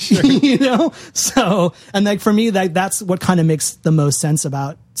 you know, so, and like for me, that's what kind of makes the most sense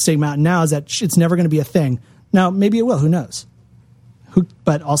about Stake Mountain now is that it's never going to be a thing. Now, maybe it will. Who knows?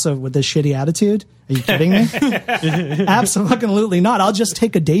 But also with this shitty attitude, are you kidding me? Absolutely not. I'll just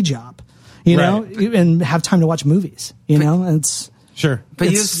take a day job, you know, and have time to watch movies, you know, and it's. Sure.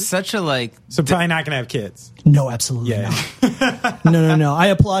 But you have such a like. So probably not going to have kids. No, absolutely not. No. I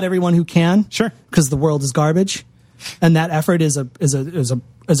applaud everyone who can. Sure. Because the world is garbage, and that effort is a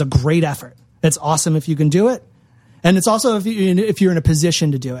great effort. It's awesome if you can do it, and it's also if you're in a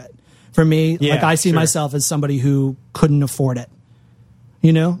position to do it. For me, like I see myself as somebody who couldn't afford it.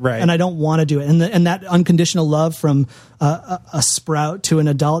 You know, right? And I don't want to do it. And that unconditional love from a sprout to an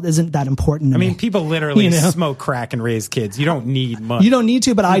adult isn't that important to me. I mean, people literally smoke crack and raise kids. You don't need money. You don't need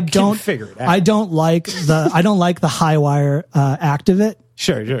to, but I don't figure it out. I don't like the high wire act of it.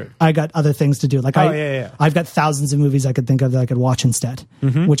 Sure. I got other things to do. Like I've got thousands of movies I could think of that I could watch instead,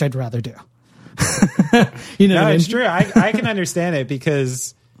 which I'd rather do. You know, no, what I mean? it's true. I can understand it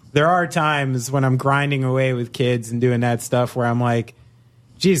because there are times when I'm grinding away with kids and doing that stuff where I'm like,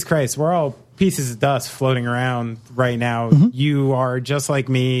 Jesus Christ, we're all pieces of dust floating around right now. You are just like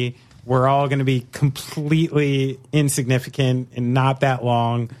me. We're all going to be completely insignificant and not that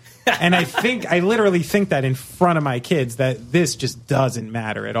long. And I literally think that in front of my kids, that this just doesn't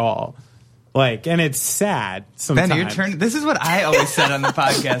matter at all. Like, and it's sad sometimes. Ben, this is what I always said on the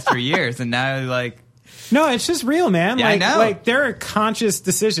podcast for years, and now like, no, it's just real, man. Yeah, like, I know. Like there are conscious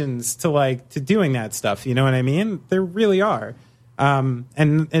decisions to doing that stuff. You know what I mean? There really are. And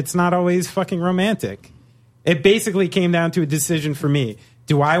it's not always fucking romantic. It basically came down to a decision for me.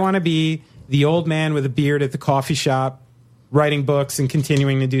 Do I want to be the old man with a beard at the coffee shop, writing books and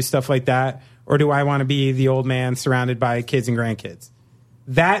continuing to do stuff like that? Or do I want to be the old man surrounded by kids and grandkids?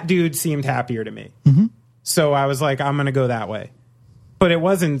 That dude seemed happier to me. So I was like, I'm going to go that way. But it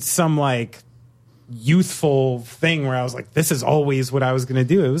wasn't some like youthful thing where I was like, this is always what I was going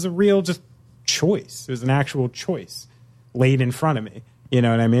to do. It was a real just choice. It was an actual choice laid in front of me. You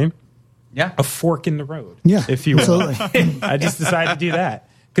know what I mean? yeah, A fork in the road. Yeah, If you will. absolutely. I just decided to do that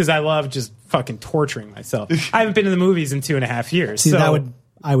because I love just fucking torturing myself. I haven't been to the movies in 2.5 years. See, so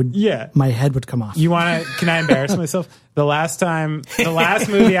I would. Yeah. My head would come off. you want to? Can I embarrass myself? The last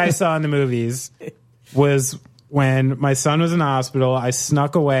movie I saw in the movies was when my son was in the hospital. I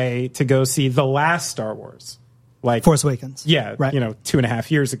snuck away to go see the last Star Wars, like Force Awakens. yeah, Right.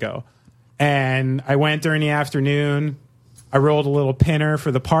 2.5 years ago. And I went during the afternoon. I rolled a little pinner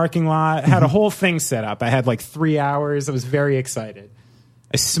for the parking lot. Had a whole thing set up. I had like 3 hours. I was very excited.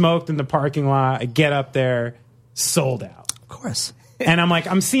 I smoked in the parking lot. I get up there, sold out. Of course. And I'm like,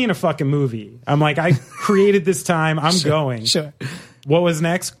 I'm seeing a fucking movie. I'm like, I created this time. I'm going. Sure. What was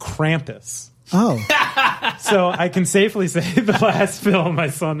next? Krampus. Oh, So I can safely say the last film I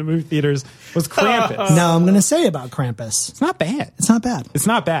saw in the movie theaters was Krampus. now I'm going to say about Krampus. It's not bad. It's not bad. It's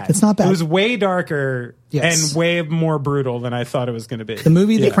not bad. It's not bad. It was way darker Yes. and way more brutal than I thought it was going to be. The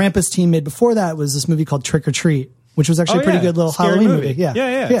movie the Yeah. Krampus team made before that was this movie called Trick or Treat, which was actually a pretty good little Scary Halloween movie. Yeah.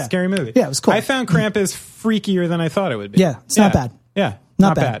 Yeah. Scary movie. Yeah, it was cool. I found Krampus freakier than I thought it would be. Yeah, it's not bad. Yeah.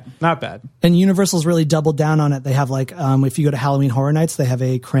 Not bad. Not bad. And Universal's really doubled down on it. They have like, if you go to Halloween Horror Nights, they have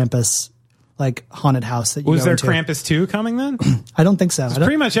a Krampus like haunted house that you Was go there into. Krampus 2 coming then? I don't think so. I don't-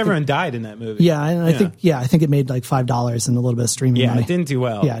 Pretty much everyone died in that movie. Yeah, and I think it made like $5 and a little bit of streaming Yeah, money. it didn't do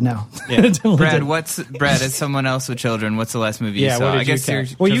well. Yeah, no. Yeah. It totally Brad, didn't. Brad, as someone else with children, what's the last movie Yeah, you saw? what did I guess you your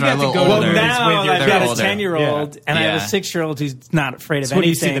catch? Well, you children are got a to little go older. to the Now with your I've They're got a older. 10-year-old, and I have Yeah. a 6-year-old who's not afraid of So what, do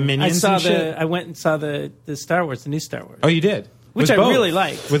you anything. see the Minions I saw and shit? I went and saw the Star Wars, the new Star Wars. Oh, you did? Which With I both? really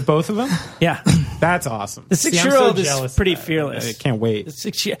liked. With both of them? Yeah, That's awesome. the See, I'm so 6-year-old jealous is pretty of that. fearless. I can't wait.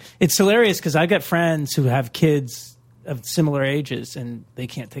 It's hilarious because I've got friends who have kids of similar ages, and they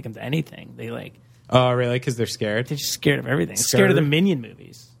can't take them to anything. Oh, really? Because they're scared? They're just scared of everything. Scared of the Minion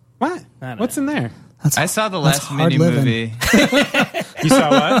movies. What? don't What's know. in there? I saw the That's last hard Minion living. movie. You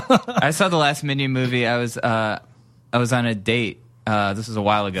saw what? I saw the last Minion movie. I was on a date. This was a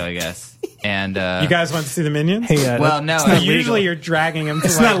while ago, I guess. And You guys went to see the Minions? Hey, well, no, Usually you're dragging them to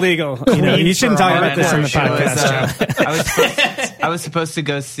it's not legal. You know, you shouldn't talk about this on the It was, podcast. I was supposed to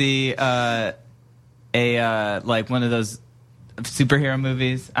go see a one of those superhero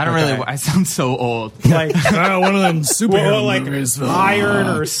movies. I don't Okay. really. I sound so old. like one of them superhero like Iron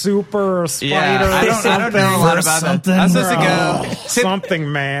or Super or Spider. Yeah, I don't know a lot about that. I was supposed to go.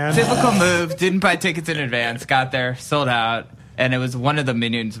 Something, man. Typical move. Didn't buy tickets in advance. Got there, sold out, and it was one of the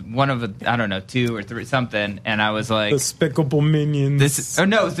Minions. One of the, I don't know, 2 or 3 something. And I was like, Despicable Minions. it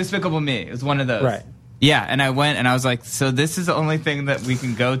was Despicable Me. It was one of those. Right. Yeah, and I went and I was like, so this is the only thing that we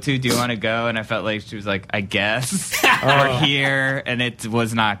can go to. Do you want to go? And I felt like she was like, I guess we're here, and it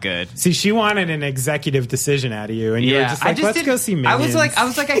was not good. See, she wanted an executive decision out of you, and you were just like, let's didn't- go see Minions. I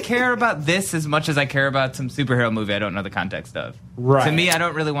was like, I care about this as much as I care about some superhero movie I don't know the context of. Right. To me, I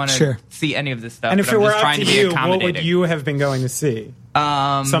don't really want to Sure. see any of this stuff. and if but it I'm were just up trying to to be you, what accommodating. would you have been going to see?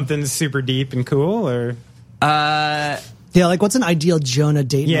 Something super deep and cool, or Yeah, like what's an ideal Jonah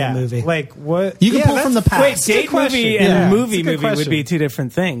date night movie? like what? You can Yeah, pull from that's- the past. Wait, that's a good date movie question. and Yeah, movie that's a good movie would question. be 2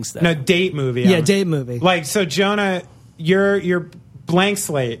 different things, though. No, date movie. Yeah, date movie. Like, so Jonah, you're blank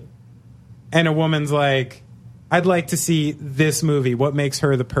slate, and a woman's like, I'd like to see this movie. What makes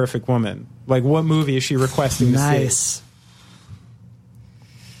her the perfect woman? Like, what movie is she requesting to see? Nice.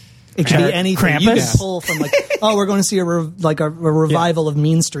 It could be anything. You Krampus? can pull from like, oh, we're going to see a revival of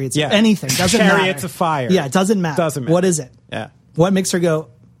Mean Streets. Yeah. Anything. Doesn't matter. Chariots of Fire. Yeah, it doesn't matter. Doesn't matter. What is it? Yeah. What makes her go,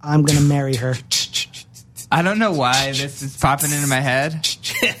 I'm going to marry her? I don't know why this is popping into my head,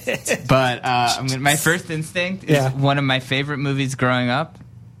 but my first instinct is Yeah. one of my favorite movies growing up,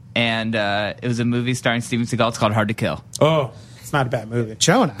 and it was a movie starring Steven Seagal. It's called Hard to Kill. Oh, It's not a bad movie.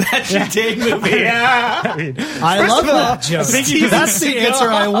 Jonah. That's your dig movie. Yeah. I mean, I love that joke. That's the answer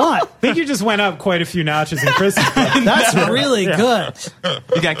I want. I think you just went up quite a few notches in Chris's book. That's really good.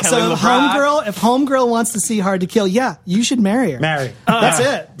 You got Kelly So LeBron. if Homegirl wants to see Hard to Kill, yeah, you should marry her. Marry. That's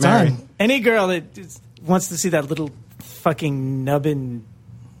it. Marry. Done. Any girl that just wants to see that little fucking nubbin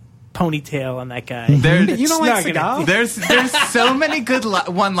ponytail on that guy. There- You don't like It's not Seagal? There's so many good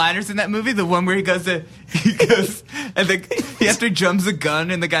one-liners in that movie. The one where he goes and he after jumps a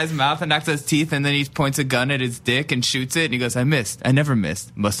gun in the guy's mouth and knocks out his teeth, and then he points a gun at his dick and shoots it, and he goes, "I missed. I never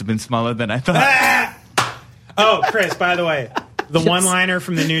missed. Must have been smaller than I thought." Oh, Chris, by the way, the one-liner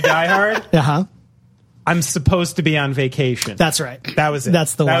from the new Die Hard, Uh-huh. I'm supposed to be on vacation. That's right. That was it.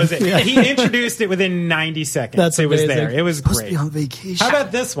 That's the That one. was it. Yeah. He introduced it within 90 seconds. That's it was amazing. there. It was Supposed to great. be on vacation. How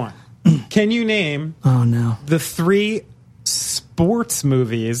about this one? Can you name Oh no. the 3 sports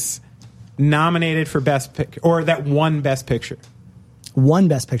movies nominated for Best Picture, or that won Best Picture? One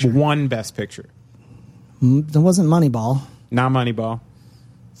Best Picture. One Best Picture. There wasn't Moneyball. Not Moneyball.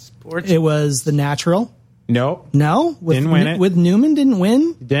 Sports. It was The Natural. Nope. No, Didn't win it. With Newman didn't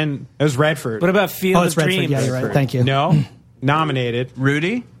win. Didn't. It was Redford. What about Field Oh, of it's Redford. Dreams? Yeah, you're right. Thank you. No. Nominated.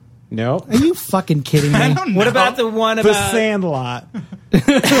 Rudy. No. Are you fucking kidding me? What about the one The about Sandlot.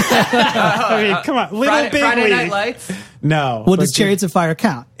 I mean, come on. Little Big Friday Night League. Lights. No. Well, does Like, Chariots of Fire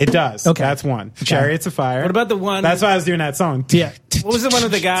count? It does. Okay. That's one. Chariots of Fire. What about the one? That's why I was doing that song. Yeah. What was the one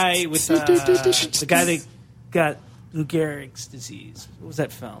with the guy with the guy that got Lou Gehrig's disease? What was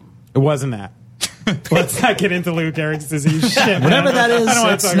that film? It wasn't that. Let's not get into Lou Gehrig's disease shit. man. Whatever that is, I don't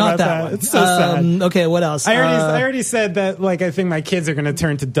wanna it's talk not about that one. It's so sad. Okay, what else? I already said that. Like, I think my kids are going to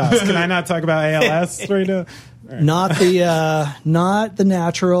turn to dust. Can I not talk about ALS right now? not the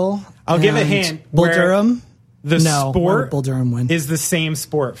Natural. I'll give a and hint Bull where Durham. The No, why sport would Bull Durham win? is the same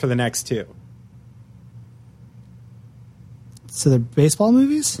sport for the next 2. So they're baseball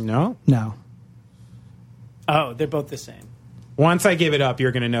movies? No. No. Oh, they're both the same. Once I give it up,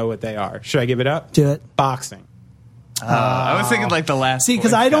 you're going to know what they are. Should I give it up? Do it. Boxing. I was thinking like the last. See,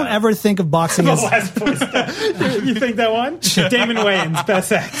 because Boy I don't Scout. ever think of boxing as Last Boy Scout. You think that one? Damon Wayans,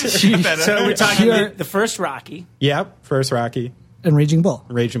 best actor. So we're talking You're- the first Rocky, Yep. First Rocky. in Raging Bull.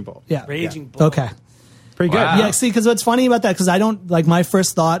 Raging Bull. Yeah. Raging Bull. Okay. Pretty good. Wow. Yeah, see, because what's funny about that, because I don't, like, my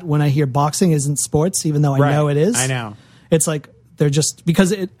first thought when I hear boxing isn't sports, even though I Right. know it is. I know. It's like, they're just,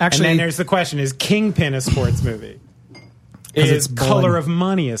 because it And actually. then there's the question, is Kingpin a sports movie? Is it's Color bowling. of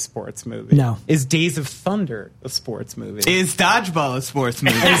Money a sports movie? No. Is Days of Thunder a sports movie? Is Dodgeball a sports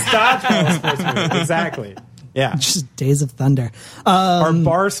movie? Is Dodgeball a sports movie? Exactly. Yeah. just Days of Thunder. Are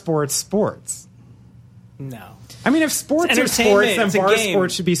bar sports sports? No. I mean, if sports are It's sports, entertainment. then It's a bar game.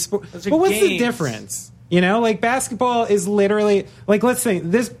 sports should be sports. Those are But what's the games. difference? You know, like basketball is literally, like, let's say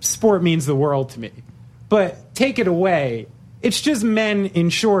this sport means the world to me. But take it away, it's just men in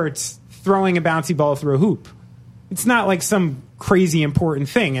shorts throwing a bouncy ball through a hoop. It's not like some crazy important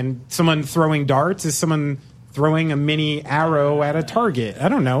thing. And someone throwing darts is someone throwing a mini arrow at a target. I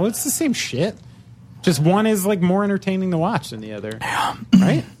don't know. It's the same shit. Just one is like more entertaining to watch than the other.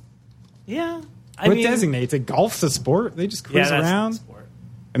 Right? Yeah. What designates it? Golf's a sport. They just cruise yeah, that's around. sport.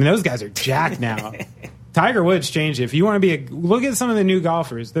 I mean, those guys are jacked now. Tiger Woods changed it. If you want to be look at some of the new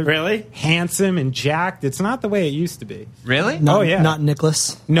golfers. They're Really? handsome and jacked. It's not the way it used to be. Really? Not, Oh, yeah. Not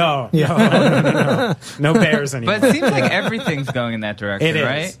Nicholas. No, no bears anymore. But it seems like everything's going in that direction, It is.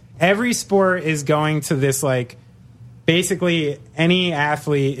 right? Every sport is going to this, like, basically any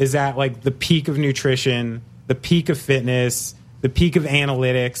athlete is at, like, the peak of nutrition, the peak of fitness, the peak of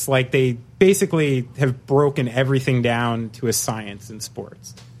analytics. Like, they basically have broken everything down to a science in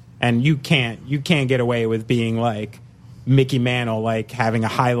sports. And you can't get away with being like Mickey Mantle, like having a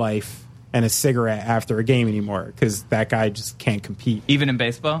high life and a cigarette after a game anymore, because that guy just can't compete, Even in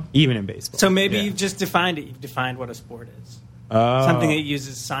baseball? even in baseball. So maybe Yeah. you've just defined it. You've defined what a sport is. Oh. Something that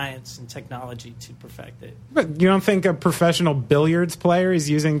uses science and technology to perfect it. But you don't think a professional billiards player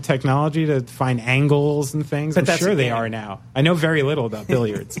is using technology to find angles and things? But I'm that's sure a they game. are now. I know very little about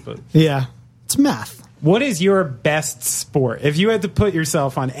billiards, but Yeah. It's math. what is your best sport? If you had to put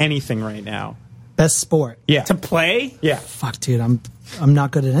yourself on anything right now, Best sport. yeah, To play? yeah, Fuck, dude, I'm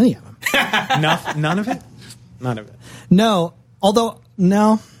not good at any of them. none of it, none of it. No, although,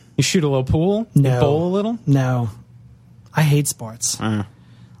 no. You shoot a little pool, No. you bowl a little. No. I hate sports.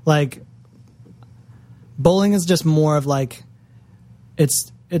 Like, bowling is just more of like,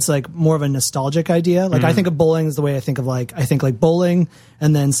 it's like more of a nostalgic idea. Like, I think of bowling is the way I think like bowling,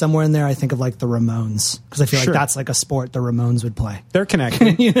 and then somewhere in there I think of like the Ramones, because I feel Sure. like that's like a sport the Ramones would play. They're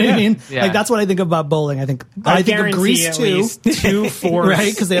connected. You know what I mean? Yeah. Like, that's what I think about bowling. I think of guarantee Grease at too, least 2 fourths.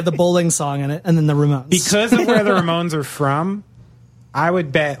 right? Because they have the bowling song in it, and then the Ramones. Because of where the Ramones are from, I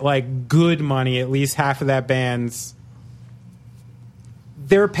would bet like good money, at least half of that band's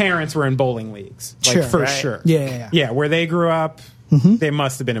their parents were in bowling leagues, like Sure. for Right. sure. Yeah. Where they grew up, they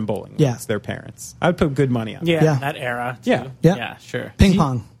must have been in bowling leagues. Yeah. Their parents. I would put good money on. Yeah, Yeah. that era. Too. Yeah. Yeah. Sure. Ping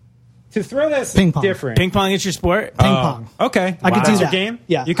pong. To throw this Ping pong. different. Ping pong is your sport? Ping pong. Okay, I could That's do your that. game.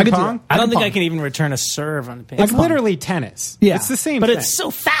 Yeah, you I can could do pong. that. I don't think pong. I can even return a serve on the ping It's pong. literally tennis. Yeah. It's the same But thing. it's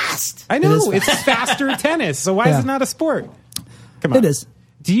so fast. I know It is it's faster tennis. So why is Yeah. it not a sport? Come on. It is.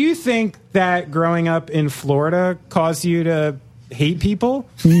 Do you think that growing up in Florida caused you to hate people?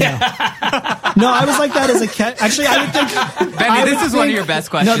 No, I was like that as a kid. Actually, I would think. Benny, I this would is one of think- your best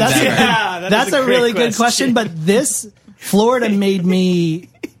questions No, that's ever. that's a great really good question. But this Florida made me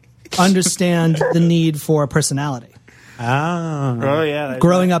understand the need for personality. Ah, Oh, yeah.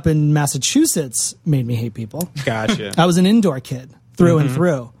 Growing up in Massachusetts made me hate people. gotcha. I was an indoor kid through and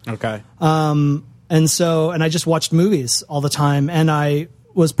through. Okay. And I just watched movies all the time, and I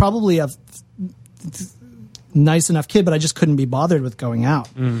was probably a nice enough kid, but I just couldn't be bothered with going out.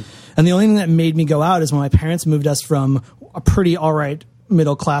 And the only thing that made me go out is when my parents moved us from a pretty all right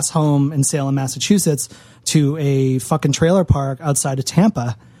middle class home in Salem, Massachusetts, to a fucking trailer park outside of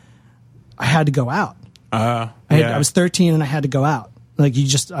Tampa. I had to go out. I was 13 and I had to go out. Like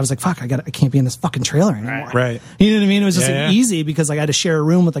I was like, fuck, I can't be in this fucking trailer anymore. Right. You know what I mean? It was just Yeah, like yeah. easy because like I had to share a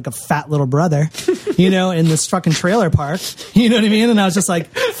room with like a fat little brother, in this fucking trailer park. You know what I mean? And I was just like,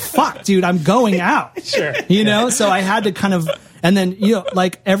 fuck, dude, I'm going out. Sure. So I had to kind of, and then,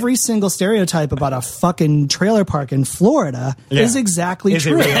 like every single stereotype about a fucking trailer park in Florida is exactly Is it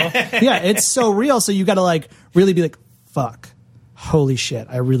true. real? Yeah, it's so real. So you got to like really be like, fuck. Holy shit!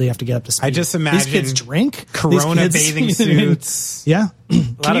 I really have to get up to speed. I just these imagine kids drink Corona These kids- bathing you know what I mean? suits. Yeah,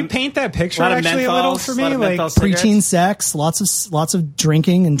 Can you paint that picture lot of actually a little menthols, for lot me? of Like, menthol cigarettes. preteen sex, lots of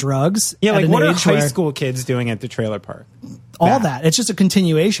drinking and drugs. yeah, at like an what are age high where- school kids doing at the trailer park? all that. It's just a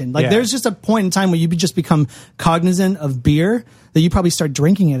continuation. Like Yeah. there's just a point in time where you just become cognizant of beer that you probably start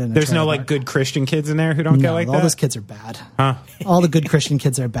drinking it in. There's no like good Christian kids in there who don't get No, like all that. those kids are bad. All the good Christian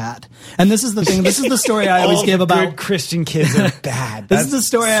kids are bad. And this is the thing. This is the story I always All give the about. good Christian kids are bad. This is the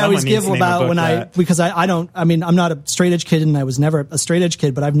story I always give about when because I'm not a straight edge kid and I was never a straight edge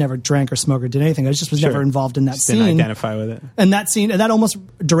kid, but I've never drank or smoked or did anything. I just was Sure. never involved in that Just didn't scene. identify with it. And that scene, and that almost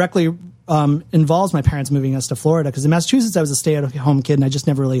directly involves my parents moving us to Florida because in Massachusetts I was a stay-at-home kid and I just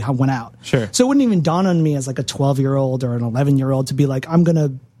never really went out. Sure. So it wouldn't even dawn on me as like a 12-year-old or an 11-year-old to be like, I'm going to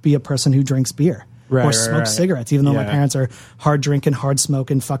be a person who drinks beer or smokes cigarettes, even though my Yeah. parents are hard drinking, hard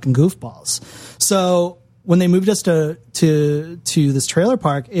smoking, fucking goofballs. So when they moved us to this trailer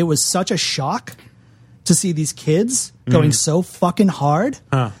park, it was such a shock to see these kids going so fucking hard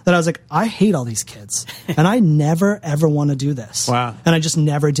that I was like, I hate all these kids, and I never ever want to do this. Wow. And I just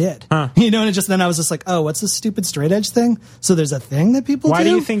never did. And then I was just like, oh, what's this stupid straight edge thing? So there's a thing that people Why do?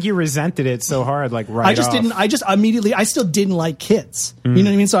 do you think you resented it so hard? Like right I just off? didn't. I just immediately. I still didn't like kids. You know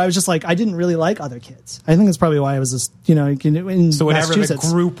what I mean? So I was just like, I didn't really like other kids. I think that's probably why I was just, in So whatever the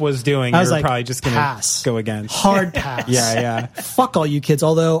Massachusetts. group was doing, I you was were like, probably just going to pass. go against. Hard pass. Yeah. Fuck all you kids.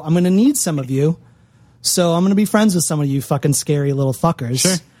 Although I'm going to need some of you, so I'm going to be friends with some of you fucking scary little fuckers.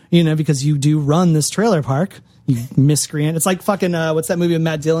 Sure. Because you do run this trailer park. You miscreant. It's like fucking what's that movie with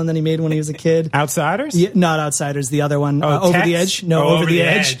Matt Dillon that he made when he was a kid? Outsiders? Yeah, not Outsiders. The other one, Over Tex? the Edge. No, Oh, Over the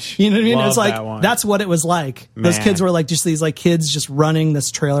Edge. You know what I mean? Love It's like that one. that's what it was like. Those Man. kids were like just these like kids just running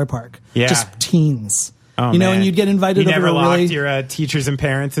this trailer park. Yeah. Just teens. Oh, and man. you'd get invited You over never to locked really. your teachers and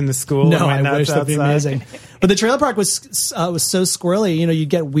parents in the school. No, and went I wish nuts that'd be outside? amazing. But the trailer park was so squirrely. You'd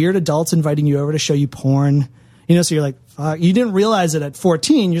get weird adults inviting you over to show you porn. So you're like, fuck. You didn't realize it at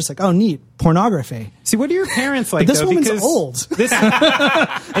 14. You're just like, oh, neat, pornography. See, what are your parents like? But this though? woman's Because old.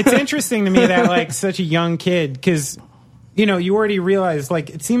 It's interesting to me that like such a young kid, because you already realize like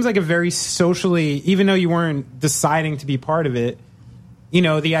it seems like a very socially, even though you weren't deciding to be part of it.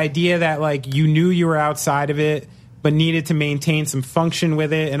 The idea that like you knew you were outside of it, but needed to maintain some function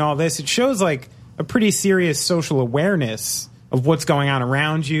with it and all this. It shows like a pretty serious social awareness of what's going on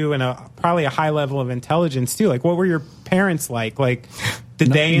around you and probably a high level of intelligence too. Like, what were your parents like? Like,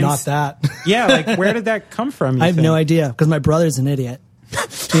 did they Not that. Yeah, like where did that come from? you I have think? no idea because my brother's an idiot.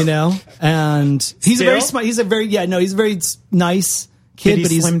 And he's a very Still? smart. He's a very nice kid. Did he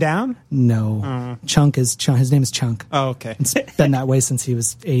but he's slim down? no Chunk is Chunk. His name is Chunk. Oh, okay. It's been that way since he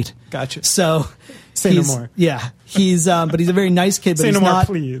was 8. Gotcha. So Say no he's- more. Yeah, he's but he's a very nice kid. But Say he's no more, not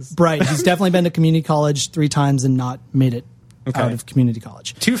please. bright. He's definitely been to community college 3 times and not made it out of community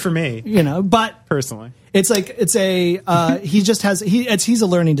college. 2 for me, But personally. it's like it's a he just has he's a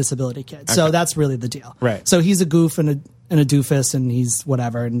learning disability kid, so that's really the deal. Right. So he's a goof and a doofus, and he's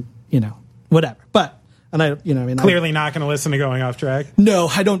whatever, and whatever. But And I, you know, I mean, Clearly not going to listen to Going Off Track. no,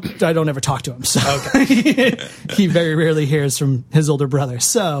 I don't ever talk to him. So he very rarely hears from his older brother.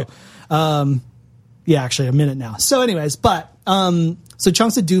 So, yeah, actually a minute now. So anyways, but, so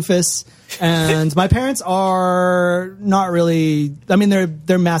Chunk's a doofus, and my parents are not really, I mean,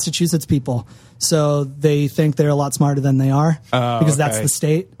 they're Massachusetts people. So they think they're a lot smarter than they are because that's the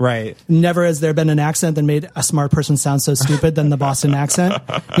state. Right. Never has there been an accent that made a smart person sound so stupid than the Boston accent.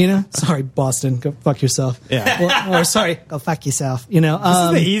 You know? Sorry, Boston. Go fuck yourself. Yeah. Or sorry, go fuck yourself. You know?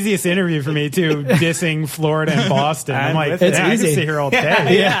 This is the easiest interview for me, too, dissing Florida and Boston. I'm like, It's I easy. can sit here all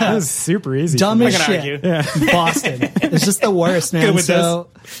day. Yeah. This is super easy. Dumb for me. as shit. Boston. It's just the worst, man. Good with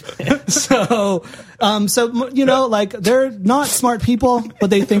So, you know, like they're not smart people, but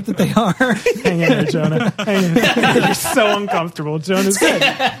they think that they are. Hang in there, Jonah. Hang in there. You're so uncomfortable. Jonah's good.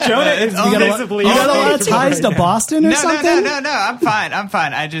 Jonah is visibly You got a lot of uncomfortable ties to right now. Boston or No, something? no. I'm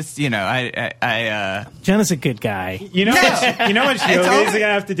fine. I just, you know, I Jonah's a good guy. You know what Yogi's all- going to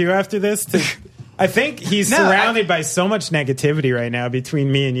have to do after this? I think he's surrounded by so much negativity right now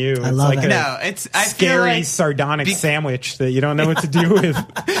between me and you. It's love like it. a I feel scary, like sardonic sandwich that you don't know what to do with.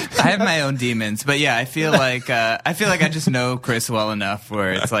 I have my own demons, but yeah, I feel like I just know Chris well enough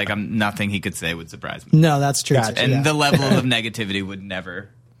where it's like nothing he could say would surprise me, No, that's true. Gotcha. and Yeah. the level of negativity would never.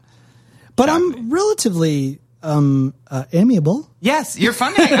 But I'm relatively amiable. Yes, you're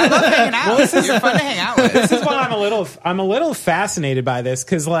fun to hang. I love hanging out. You're fun to hang out with. This is why I'm a little fascinated by this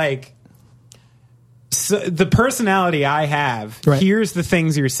because like. So the personality I have hears the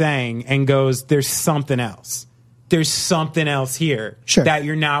things you're saying and goes, there's something else. There's something else here that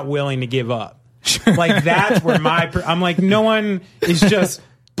you're not willing to give up. Like that's where I'm like, no one is just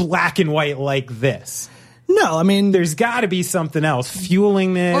black and white like this. No, I mean, There's got to be something else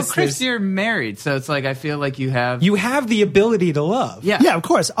fueling this. Well, Chris, you're married, so it's like I feel like you have the ability to love. Yeah. yeah, of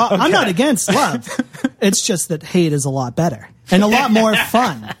course. I'm not against love. It's just that hate is a lot better and a lot more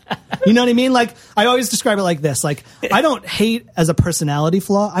fun. You know what I mean? Like, I always describe it like this. Like, I don't hate as a personality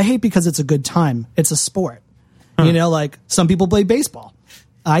flaw. I hate because it's a good time. It's a sport. You know, like some people play baseball.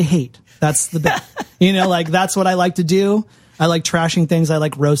 I hate. That's the bit. You know, like that's what I like to do. I like trashing things. I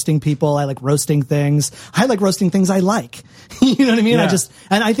like roasting people. I like roasting things. I like roasting things I like. You know what I mean? Yeah.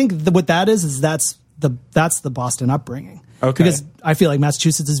 And I think what that is that's the Boston upbringing. Okay. Because I feel like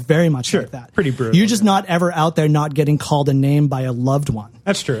Massachusetts is very much like that. Pretty brutal, You're just not ever out there not getting called a name by a loved one.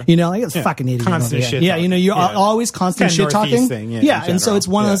 That's true. You know, like it's Yeah. fucking idiot. Constant over here. shit Yeah, talking. you know, you're Yeah. always constant Kinda shit talking. Northeast thing, yeah, in and so general. it's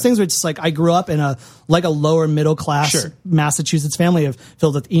one of those things where it's just like I grew up in a lower middle class Sure. Massachusetts family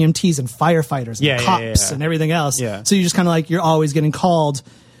filled with EMTs and firefighters and Yeah, yeah, cops yeah. and everything else. Yeah. So you're just kind of like you're always getting called,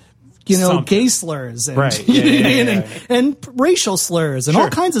 you know, Something. gay slurs and, Right. you know Yeah, what I yeah, mean? yeah, And racial slurs and all Sure.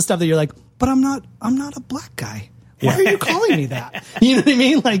 kinds of stuff that you're like, but I'm not a black guy. Why are you calling me that? You know what I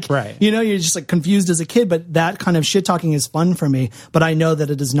mean? Like, Right. you know, you're just like confused as a kid, but that kind of shit talking is fun for me. But I know that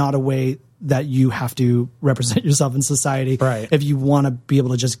it is not a way that you have to represent yourself in society. Right. If you want to be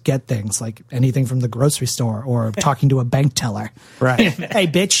able to just get things like anything from the grocery store or talking to a bank teller. Right. Hey,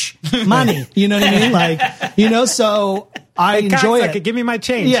 bitch, money. You know what I mean? Like, you know, so I enjoy Cocksucker, it. give me my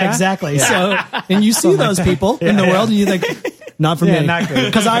change. Yeah, huh? exactly. So, and you see those people in the world and you think, not for Yeah, me. not good.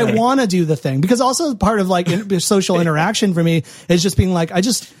 Because I want to do the thing. Because also part of like social interaction for me is just being like,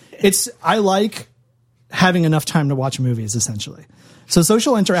 I like having enough time to watch movies essentially. So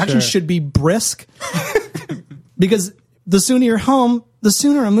social interaction Sure. should be brisk because the sooner you're home, the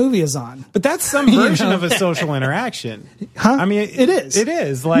sooner a movie is on. But that's some You version know? of a social interaction. Huh? I mean, it is. It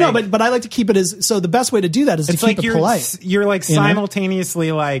is. Like, no, but I like to keep it as, so the best way to do that is to it's keep like it polite. you're like You know?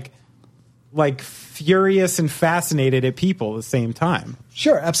 simultaneously like furious and fascinated at people at the same time.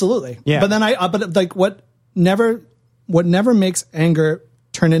 Sure, absolutely. Yeah. But then but like what never makes anger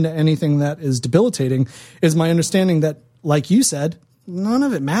turn into anything that is debilitating is my understanding that, like you said, none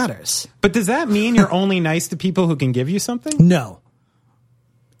of it matters. But does that mean you're only nice to people who can give you something? No.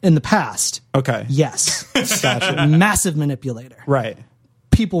 In the past, Okay. yes. Gotcha. Massive manipulator. Right.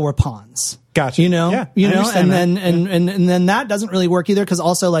 People were pawns. Gotcha. You know, Yeah, you I know, understand and that. then and then that doesn't really work either because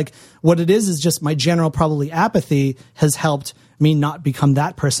also like what it is just my general probably apathy has helped me not become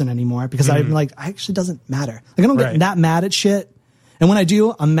that person anymore because I'm like, I actually doesn't matter. Like I don't Right. get that mad at shit. And when I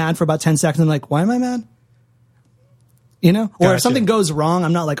do, I'm mad for about 10 seconds. I'm like, why am I mad? You know? Or Gotcha. if something goes wrong,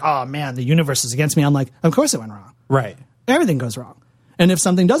 I'm not like, oh man, the universe is against me. I'm like, of course it went wrong. Right. Everything goes wrong. And if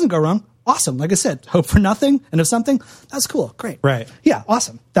something doesn't go wrong, awesome. Like I said, hope for nothing. And if something, that's cool. Great. Right. Yeah,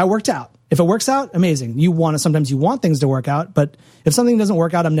 awesome. That worked out. If it works out, amazing. Sometimes you want things to work out, but if something doesn't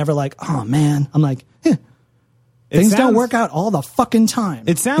work out, I'm never like, oh man. I'm like, things don't sounds- work out all the fucking time.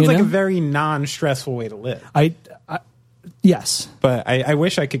 It sounds You like know? a very non-stressful way to live. Yes. But I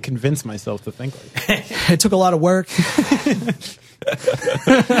wish I could convince myself to think like that. It took a lot of work.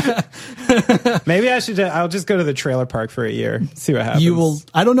 Maybe I'll just go to the trailer park for a year, see what happens. You will.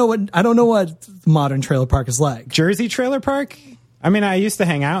 I don't know what modern trailer park is like. Jersey trailer park? I mean, I used to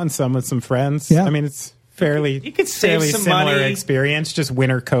hang out in some with some friends. Yeah. I mean, it's fairly You could save fairly some similar money. experience, just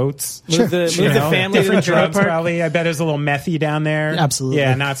winter coats. Move the You know, family to the different trailer drugs park. probably. I bet there's a little methy down there. Absolutely.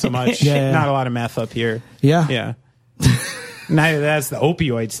 Yeah, not so much. Yeah. Not a lot of meth up here. Yeah. Yeah. Neither that's the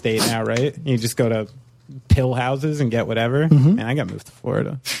opioid state now, right? You just go to pill houses and get whatever. Mm-hmm. Man, I got moved to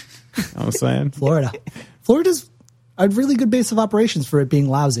Florida. You know what I'm saying? Florida's a really good base of operations for it being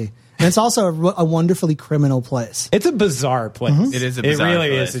lousy. And it's also a wonderfully criminal place. It's a bizarre place. Mm-hmm. It is a bizarre It really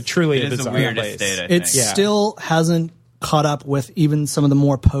place. is. It truly It is is the bizarre weirdest place. state, I think. It Yeah. still hasn't caught up with even some of the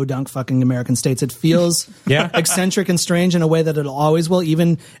more podunk fucking American states. It feels Yeah. eccentric and strange in a way that it always will,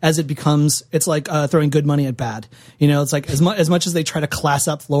 even as it becomes, it's like throwing good money at bad. You know, it's like as much as they try to class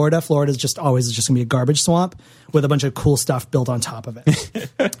up Florida's just always just going to be a garbage swamp with a bunch of cool stuff built on top of it.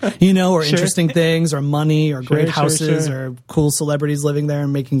 You know, or interesting things or money or great sure, houses sure. or cool celebrities living there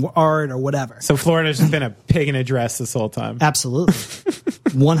and making art or whatever. So Florida's just been a pig in a dress this whole time. Absolutely.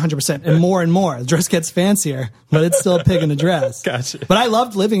 100%. And more. The dress gets fancier, but it's still a pig in a dress. Gotcha. But I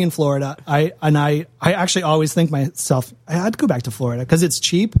loved living in Florida. I actually always think myself, I'd go back to Florida because it's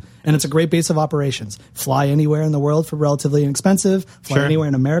cheap and it's a great base of operations. Fly anywhere in the world for relatively inexpensive. Fly Sure. anywhere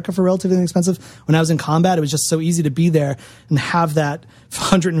in America for relatively inexpensive. When I was in combat, it was just so easy to be there and have that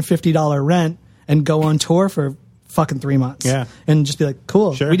 $150 rent and go on tour for fucking 3 months. Yeah. And just be like,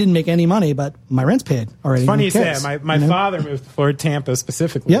 cool. Sure. We didn't make any money, but my rent's paid already. Funny Who you say cares? that. My You know? father moved to Florida, Tampa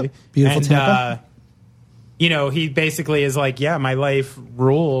specifically. Yep. Beautiful and, Tampa. You know, he basically is like, yeah, my life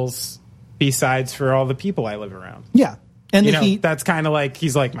rules besides for all the people I live around. Yeah. And You the know, heat. that's kind of like,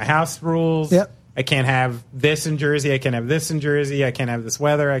 he's like, my house rules. Yep. I can't have this in Jersey. I can't have this in Jersey. I can't have this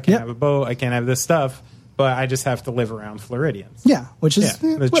weather. I can't Yep. have a boat. I can't have this stuff. But I just have to live around Floridians. Yeah, which is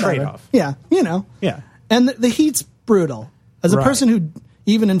Yeah, the whatever. trade-off. Yeah, you know. Yeah. And the heat's brutal. As a Right. person who,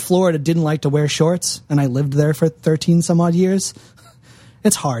 even in Florida, didn't like to wear shorts, and I lived there for 13 some odd years,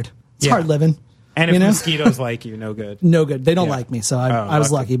 it's hard. It's Yeah. hard living. And if you know? mosquitoes like you, no good. No good. They don't Yeah. like me, so I Oh, was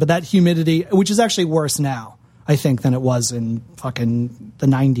lucky. lucky. But that humidity, which is actually worse now, I think, than it was in fucking the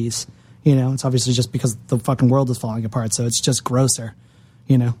 90s. You know, it's obviously just because the fucking world is falling apart, so it's just grosser.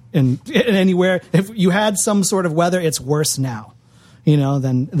 You know, and anywhere, if you had some sort of weather, it's worse now, you know,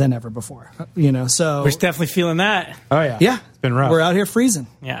 than ever before. You know, so We're definitely feeling that. Oh, yeah. yeah, It's been rough. We're out here freezing.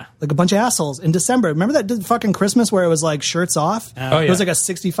 Yeah. Like a bunch of assholes in December. Remember that fucking Christmas where it was like shirts off? Oh, yeah. It was like a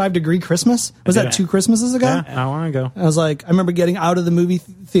 65-degree Christmas. Was that 2 Christmases ago? Yeah, not long ago. I was like, I remember getting out of the movie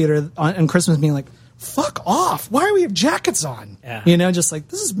theater on Christmas being like, fuck off. Why do we have jackets on? Yeah. You know, just like,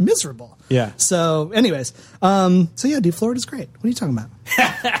 this is miserable. Yeah. So anyways, so yeah, dude, Florida's great. What are you talking about?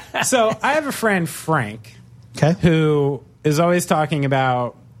 So I have a friend, Frank, Okay. who is always talking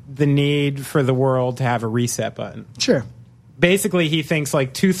about the need for the world to have a reset button. Sure. Basically, he thinks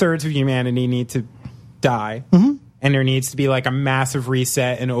like 2/3 of humanity need to die, Mm-hmm. and there needs to be like a massive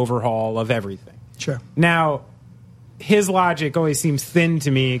reset and overhaul of everything. Sure. Now, his logic always seems thin to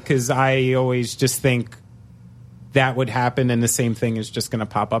me because I always just think that would happen and the same thing is just going to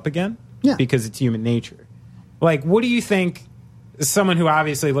pop up again. Yeah. Because it's human nature. Like, what do you think, as someone who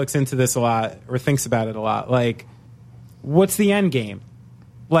obviously looks into this a lot or thinks about it a lot, like, what's the end game?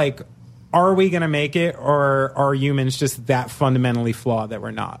 Like, are we going to make it, or are humans just that fundamentally flawed that we're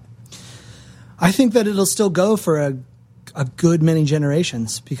not? I think that it'll still go for a good many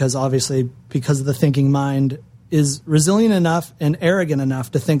generations because obviously because the thinking mind is resilient enough and arrogant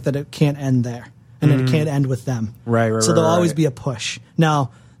enough to think that it can't end there and that it can't end with them. Right. So there'll always right. be a push.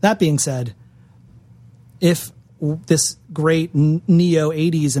 Now, that being said, if this great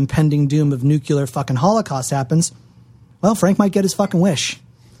neo-80s impending doom of nuclear fucking holocaust happens, well, Frank might get his fucking wish.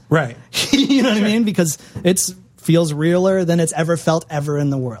 Right. You know what I mean? Because it feels realer than it's ever felt ever in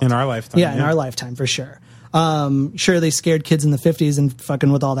the world. In our lifetime. Yeah, in our lifetime, for sure. Sure, they scared kids in the 50s and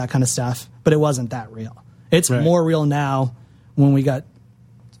fucking with all that kind of stuff, but it wasn't that real. It's Right. more real now when we got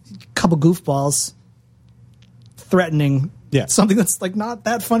a couple goofballs threatening something that's like not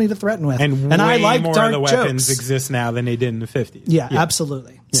that funny to threaten with. And way I like more dark of the weapons jokes. exist now than they did in the 50s. Yeah,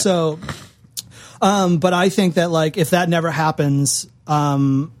 absolutely. Yeah. So, but I think that like if that never happens,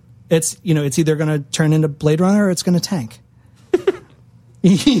 it's it's either going to turn into Blade Runner or it's going to tank.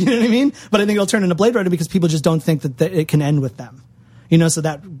 You know what I mean? But I think it'll turn into Blade Runner because people just don't think that it can end with them. So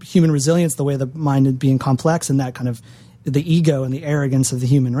that human resilience, the way the mind is being complex, and that kind of the ego and the arrogance of the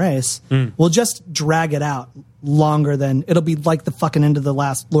human race will just drag it out longer than it'll be like the fucking end of the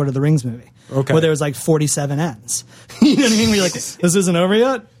last Lord of the Rings movie. Okay. Where there was like 47 ends. You know what I mean? Where you're like, this isn't over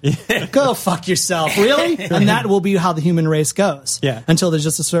yet? Go fuck yourself. Really? And that will be how the human race goes. Yeah. Until there's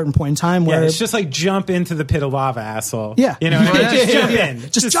just a certain point in time where it's just like jump into the pit of lava, asshole. Yeah. You know what I mean? Just jump Yeah. in.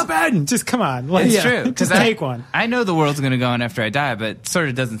 Just jump in. Just come on. Like, It's true. Just 'cause take one. I know the world's going to go on after I die, but it sort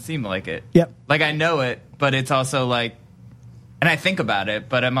of doesn't seem like it. Yep. Like, I know it, but it's also like, and I think about it,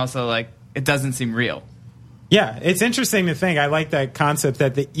 but I'm also like, it doesn't seem real. Yeah, it's interesting to think. I like that concept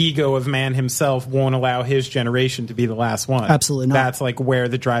that the ego of man himself won't allow his generation to be the last one. Absolutely not. That's like where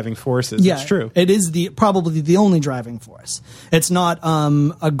the driving force is. Yeah, It's true. It is probably the only driving force. It's not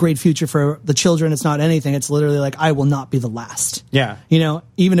a great future for the children. It's not anything. It's literally like, I will not be the last. Yeah. You know,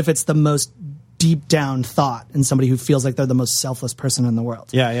 even if it's the most deep down thought in somebody who feels like they're the most selfless person in the world.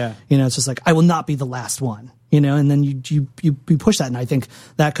 Yeah, yeah. You know, it's just like, I will not be the last one. You know, and then you push that, and I think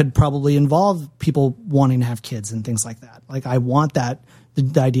that could probably involve people wanting to have kids and things like that. Like, I want that,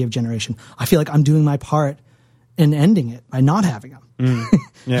 the idea of generation. I feel like I'm doing my part in ending it by not having them.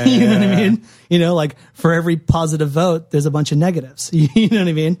 Yeah, You know what I yeah. mean? You know, like, for every positive vote, there's a bunch of negatives. You know what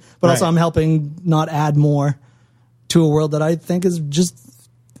I mean? But also, Right. I'm helping not add more to a world that I think is just,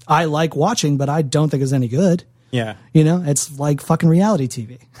 I like watching, but I don't think is any good. Yeah. You know, it's like fucking reality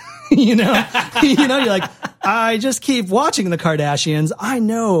TV. You know, you're like, I just keep watching the Kardashians. I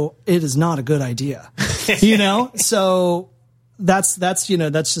know it is not a good idea. You know, so that's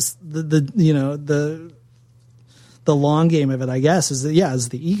just the long game of it. I guess is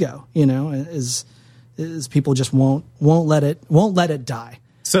the ego. You know, is people just won't let it die.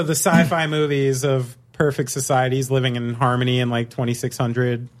 So the sci-fi movies of perfect societies living in harmony in like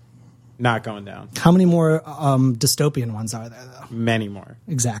 2600, not going down. How many more dystopian ones are there, though? Many more.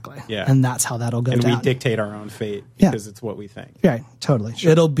 Exactly. Yeah. And that's how that'll go And down. we dictate our own fate Yeah. because it's what we think. Yeah, totally.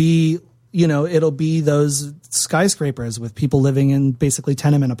 It'll be those skyscrapers with people living in basically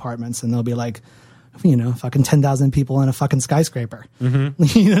tenement apartments, and they'll be like, fucking 10,000 people in a fucking skyscraper. Mm-hmm.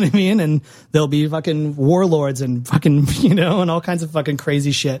 You know what I mean? And there'll be fucking warlords and fucking, and all kinds of fucking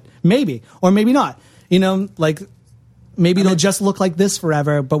crazy shit. Maybe. Or maybe not. Like, maybe it'll just look like this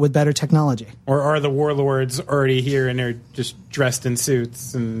forever, but with better technology. Or are the warlords already here and they're just dressed in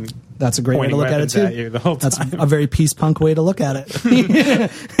suits and That's a great way to pointing look at it weapons too. at you the whole That's time? a very peace punk way to look at it.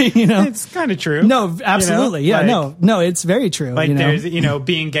 It's kind of true. No, absolutely. You know? Yeah, Like- no, it's very true. Like there's,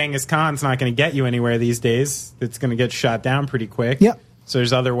 being Genghis Khan's not going to get you anywhere these days. It's going to get shot down pretty quick. Yep. So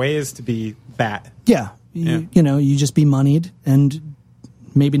there's other ways to be that. Yeah. Yeah. You just be moneyed and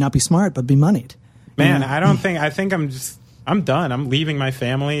maybe not be smart, but be moneyed. Man, I think I'm done. I'm leaving my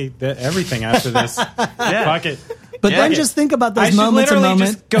family, everything after this. Fuck it. But Yeah. then just think about I those should moments literally moment.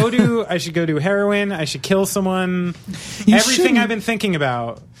 I should go do heroin. I should kill someone. You Everything shouldn't. I've been thinking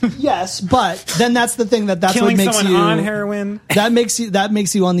about. Yes, but then that's the thing that's Killing what makes someone you on heroin. that makes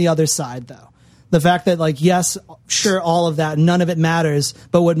you on the other side, though. The fact that, like, yes, sure, all of that, none of it matters,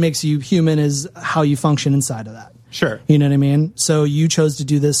 but what makes you human is how you function inside of that. Sure. You know what I mean? So you chose to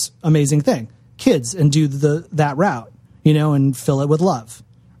do this amazing thing, kids, and do that route, and fill it with love,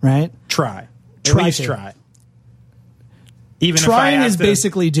 right? Try. At Try least to. try. Even Trying if I have is to,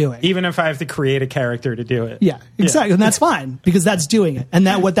 basically doing. Even if I have to create a character to do it. Yeah, exactly. And that's fine because that's doing it. And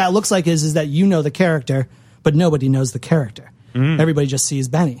that what that looks like is that you know the character, but nobody knows the character. Everybody just sees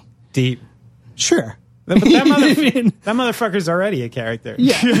Benny. Deep. Sure. But that, You know what I mean? that motherfucker's already a character.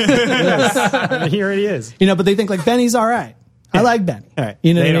 Yeah. He already is. But they think like Benny's all right. I like Benny. Right.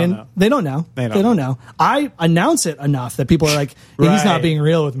 You know They what I don't mean? know. They don't know. They They don't don't know. I announce it enough that people are like, he's not Right. being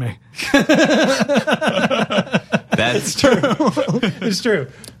real with me. That's true. It's true.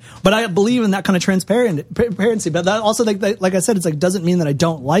 But I believe in that kind of transparency. But that also, like I said, it's like doesn't mean that I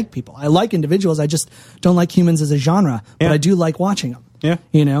don't like people. I like individuals. I just don't like humans as a genre. But Yeah. I do like watching them. Yeah.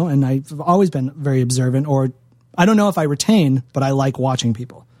 And I've always been very observant. Or I don't know if I retain, but I like watching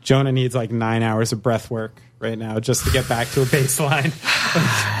people. Jonah needs like 9 hours of breath work right now just to get back to a baseline.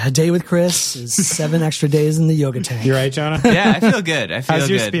 A day with Chris is 7 extra days in the yoga tank. You right, Jonah? Yeah, I feel good. I feel How's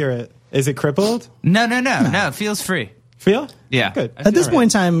good. your spirit? Is it crippled? No. It feels free. Feel? Yeah. Good. At this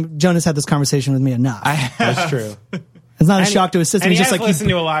point in time, Jonas had this conversation with me enough. That's true. It's not a shock to his system. And He's he just has like, listened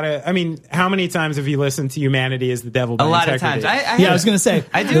to a lot of. I mean, how many times have you listened to "Humanity is the Devil"? By A lot of times. Integrity? I was going to say,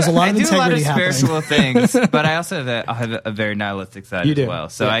 I do. there's a lot I of do a lot of integrity happening. spiritual things, but I also have a very nihilistic side You as do. well.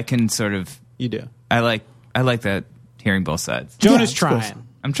 So Yeah. I can sort of. You do. I like that hearing both sides. Jonah's of course. trying.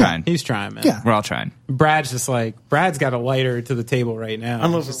 I'm trying. He's trying, man. Yeah. We're all trying. Brad's got a lighter to the table right now.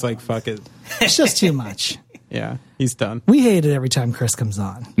 I'm just like, fuck it. It's just too much. Yeah, he's done. We hate it every time Chris comes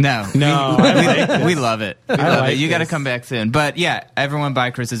on. No, we love it. We love like it. You got to this. come back soon. But yeah, everyone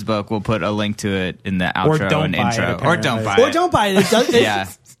buy Chris's book. We'll put a link to it in the Or outro don't and buy intro. it, Or don't buy apparently. it. Or don't buy it. It does, Yeah.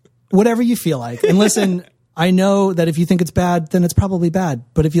 Whatever you feel like. And listen, I know that if you think it's bad, then it's probably bad.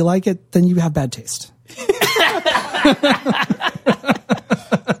 But if you like it, then you have bad taste.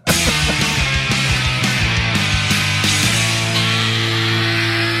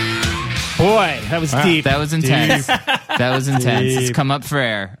 Boy, that was deep. That was intense. That was intense. It's Deep. come up for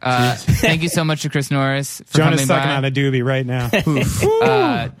air. Thank you so much to Chris Norris for Jonah's coming sucking by. on a doobie right now.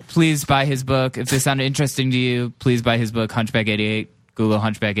 Please buy his book. If this sounded interesting to you, please buy his book, Hunchback 88. Google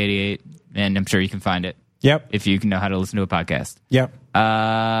Hunchback 88, and I'm sure you can find it Yep. if you can know how to listen to a podcast. Yep.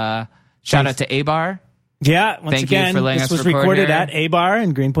 Shout out to A-Bar. Yeah, once Thank you again, for letting this us was record recorded here. at A-Bar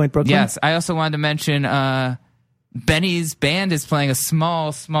in Greenpoint, Brooklyn. Yes, I also wanted to mention Benny's band is playing a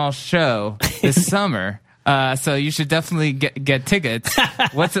small show this summer. So you should definitely get tickets.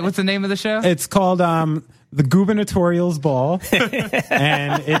 What's the name of the show? It's called the Gubernatorial's Ball,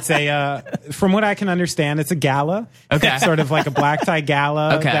 and it's from what I can understand, it's a gala. Okay. Sort of like a black tie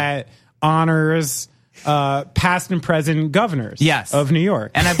gala Okay. that honors past and present governors Yes. of New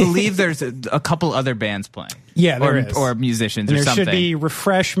York. And I believe there's a couple other bands playing. Yeah, there or, is. or musicians And or there something. should be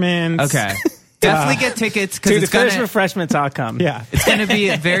refreshments. Okay. Definitely get tickets because Dude, it's the first gonna refreshments, I'll come. Yeah. it's gonna be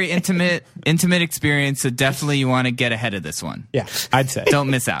a very intimate experience. So definitely you want to get ahead of this one. Yeah, I'd say. Don't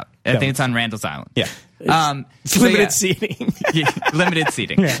miss out. I Don't. think it's on Randall's Island. Yeah. It's limited seating. Yeah, limited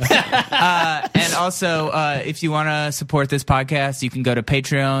seating. And also, if you want to support this podcast, you can go to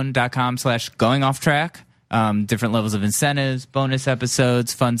patreon.com/goingofftrack. Different levels of incentives, bonus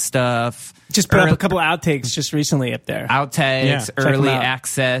episodes, fun stuff. Just put up a couple outtakes just recently up there. Outtakes, Yeah, check early 'em out.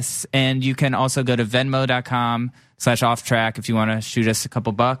 access. And you can also go to venmo.com/offtrack if you want to shoot us a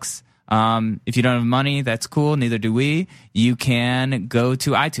couple bucks. If you don't have money, that's cool. Neither do we. You can go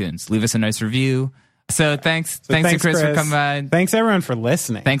to iTunes, leave us a nice review. So thanks to Chris for coming by. Thanks everyone for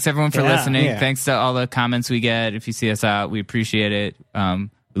listening. Thanks everyone for Yeah, listening. yeah. Thanks to all the comments we get. If you see us out, we appreciate it. We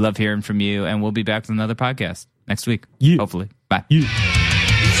love hearing from you, and we'll be back with another podcast next week. Yeah. Hopefully. Bye. You.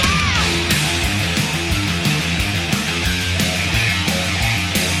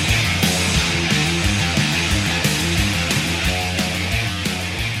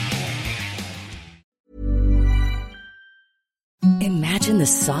 Imagine the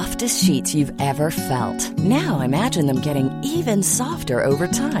softest sheets you've ever felt. Now imagine them getting even softer over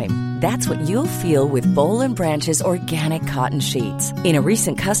time. That's what you'll feel with Boll & Branch's organic cotton sheets. In a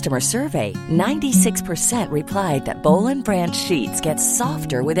recent customer survey, 96% replied that Boll & Branch sheets get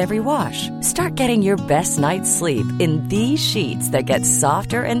softer with every wash. Start getting your best night's sleep in these sheets that get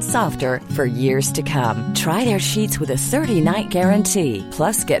softer and softer for years to come. Try their sheets with a 30-night guarantee.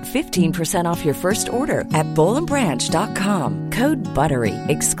 Plus, get 15% off your first order at bollandbranch.com. Code BUTTERY.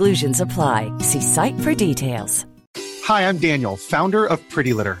 Exclusions apply. See site for details. Hi, I'm Daniel, founder of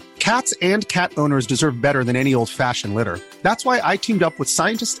Pretty Litter. Cats and cat owners deserve better than any old-fashioned litter. That's why I teamed up with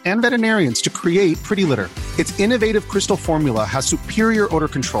scientists and veterinarians to create Pretty Litter. Its innovative crystal formula has superior odor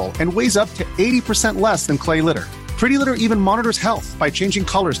control and weighs up to 80% less than clay litter. Pretty Litter even monitors health by changing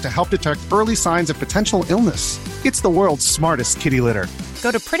colors to help detect early signs of potential illness. It's the world's smartest kitty litter.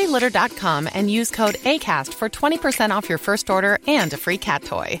 Go to prettylitter.com and use code ACAST for 20% off your first order and a free cat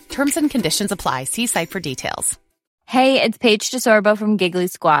toy. Terms and conditions apply. See site for details. Hey, it's Paige DeSorbo from Giggly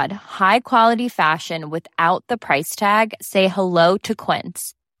Squad. High quality fashion without the price tag. Say hello to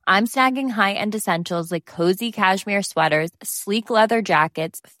Quince. I'm snagging high-end essentials like cozy cashmere sweaters, sleek leather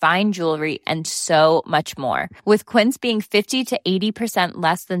jackets, fine jewelry, and so much more. With Quince being 50 to 80%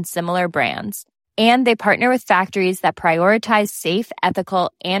 less than similar brands. And they partner with factories that prioritize safe,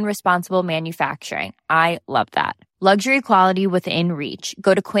 ethical, and responsible manufacturing. I love that. Luxury quality within reach.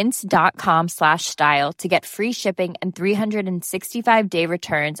 Go to quince.com/style to get free shipping and 365-day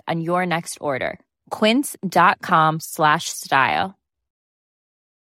returns on your next order. Quince.com/style.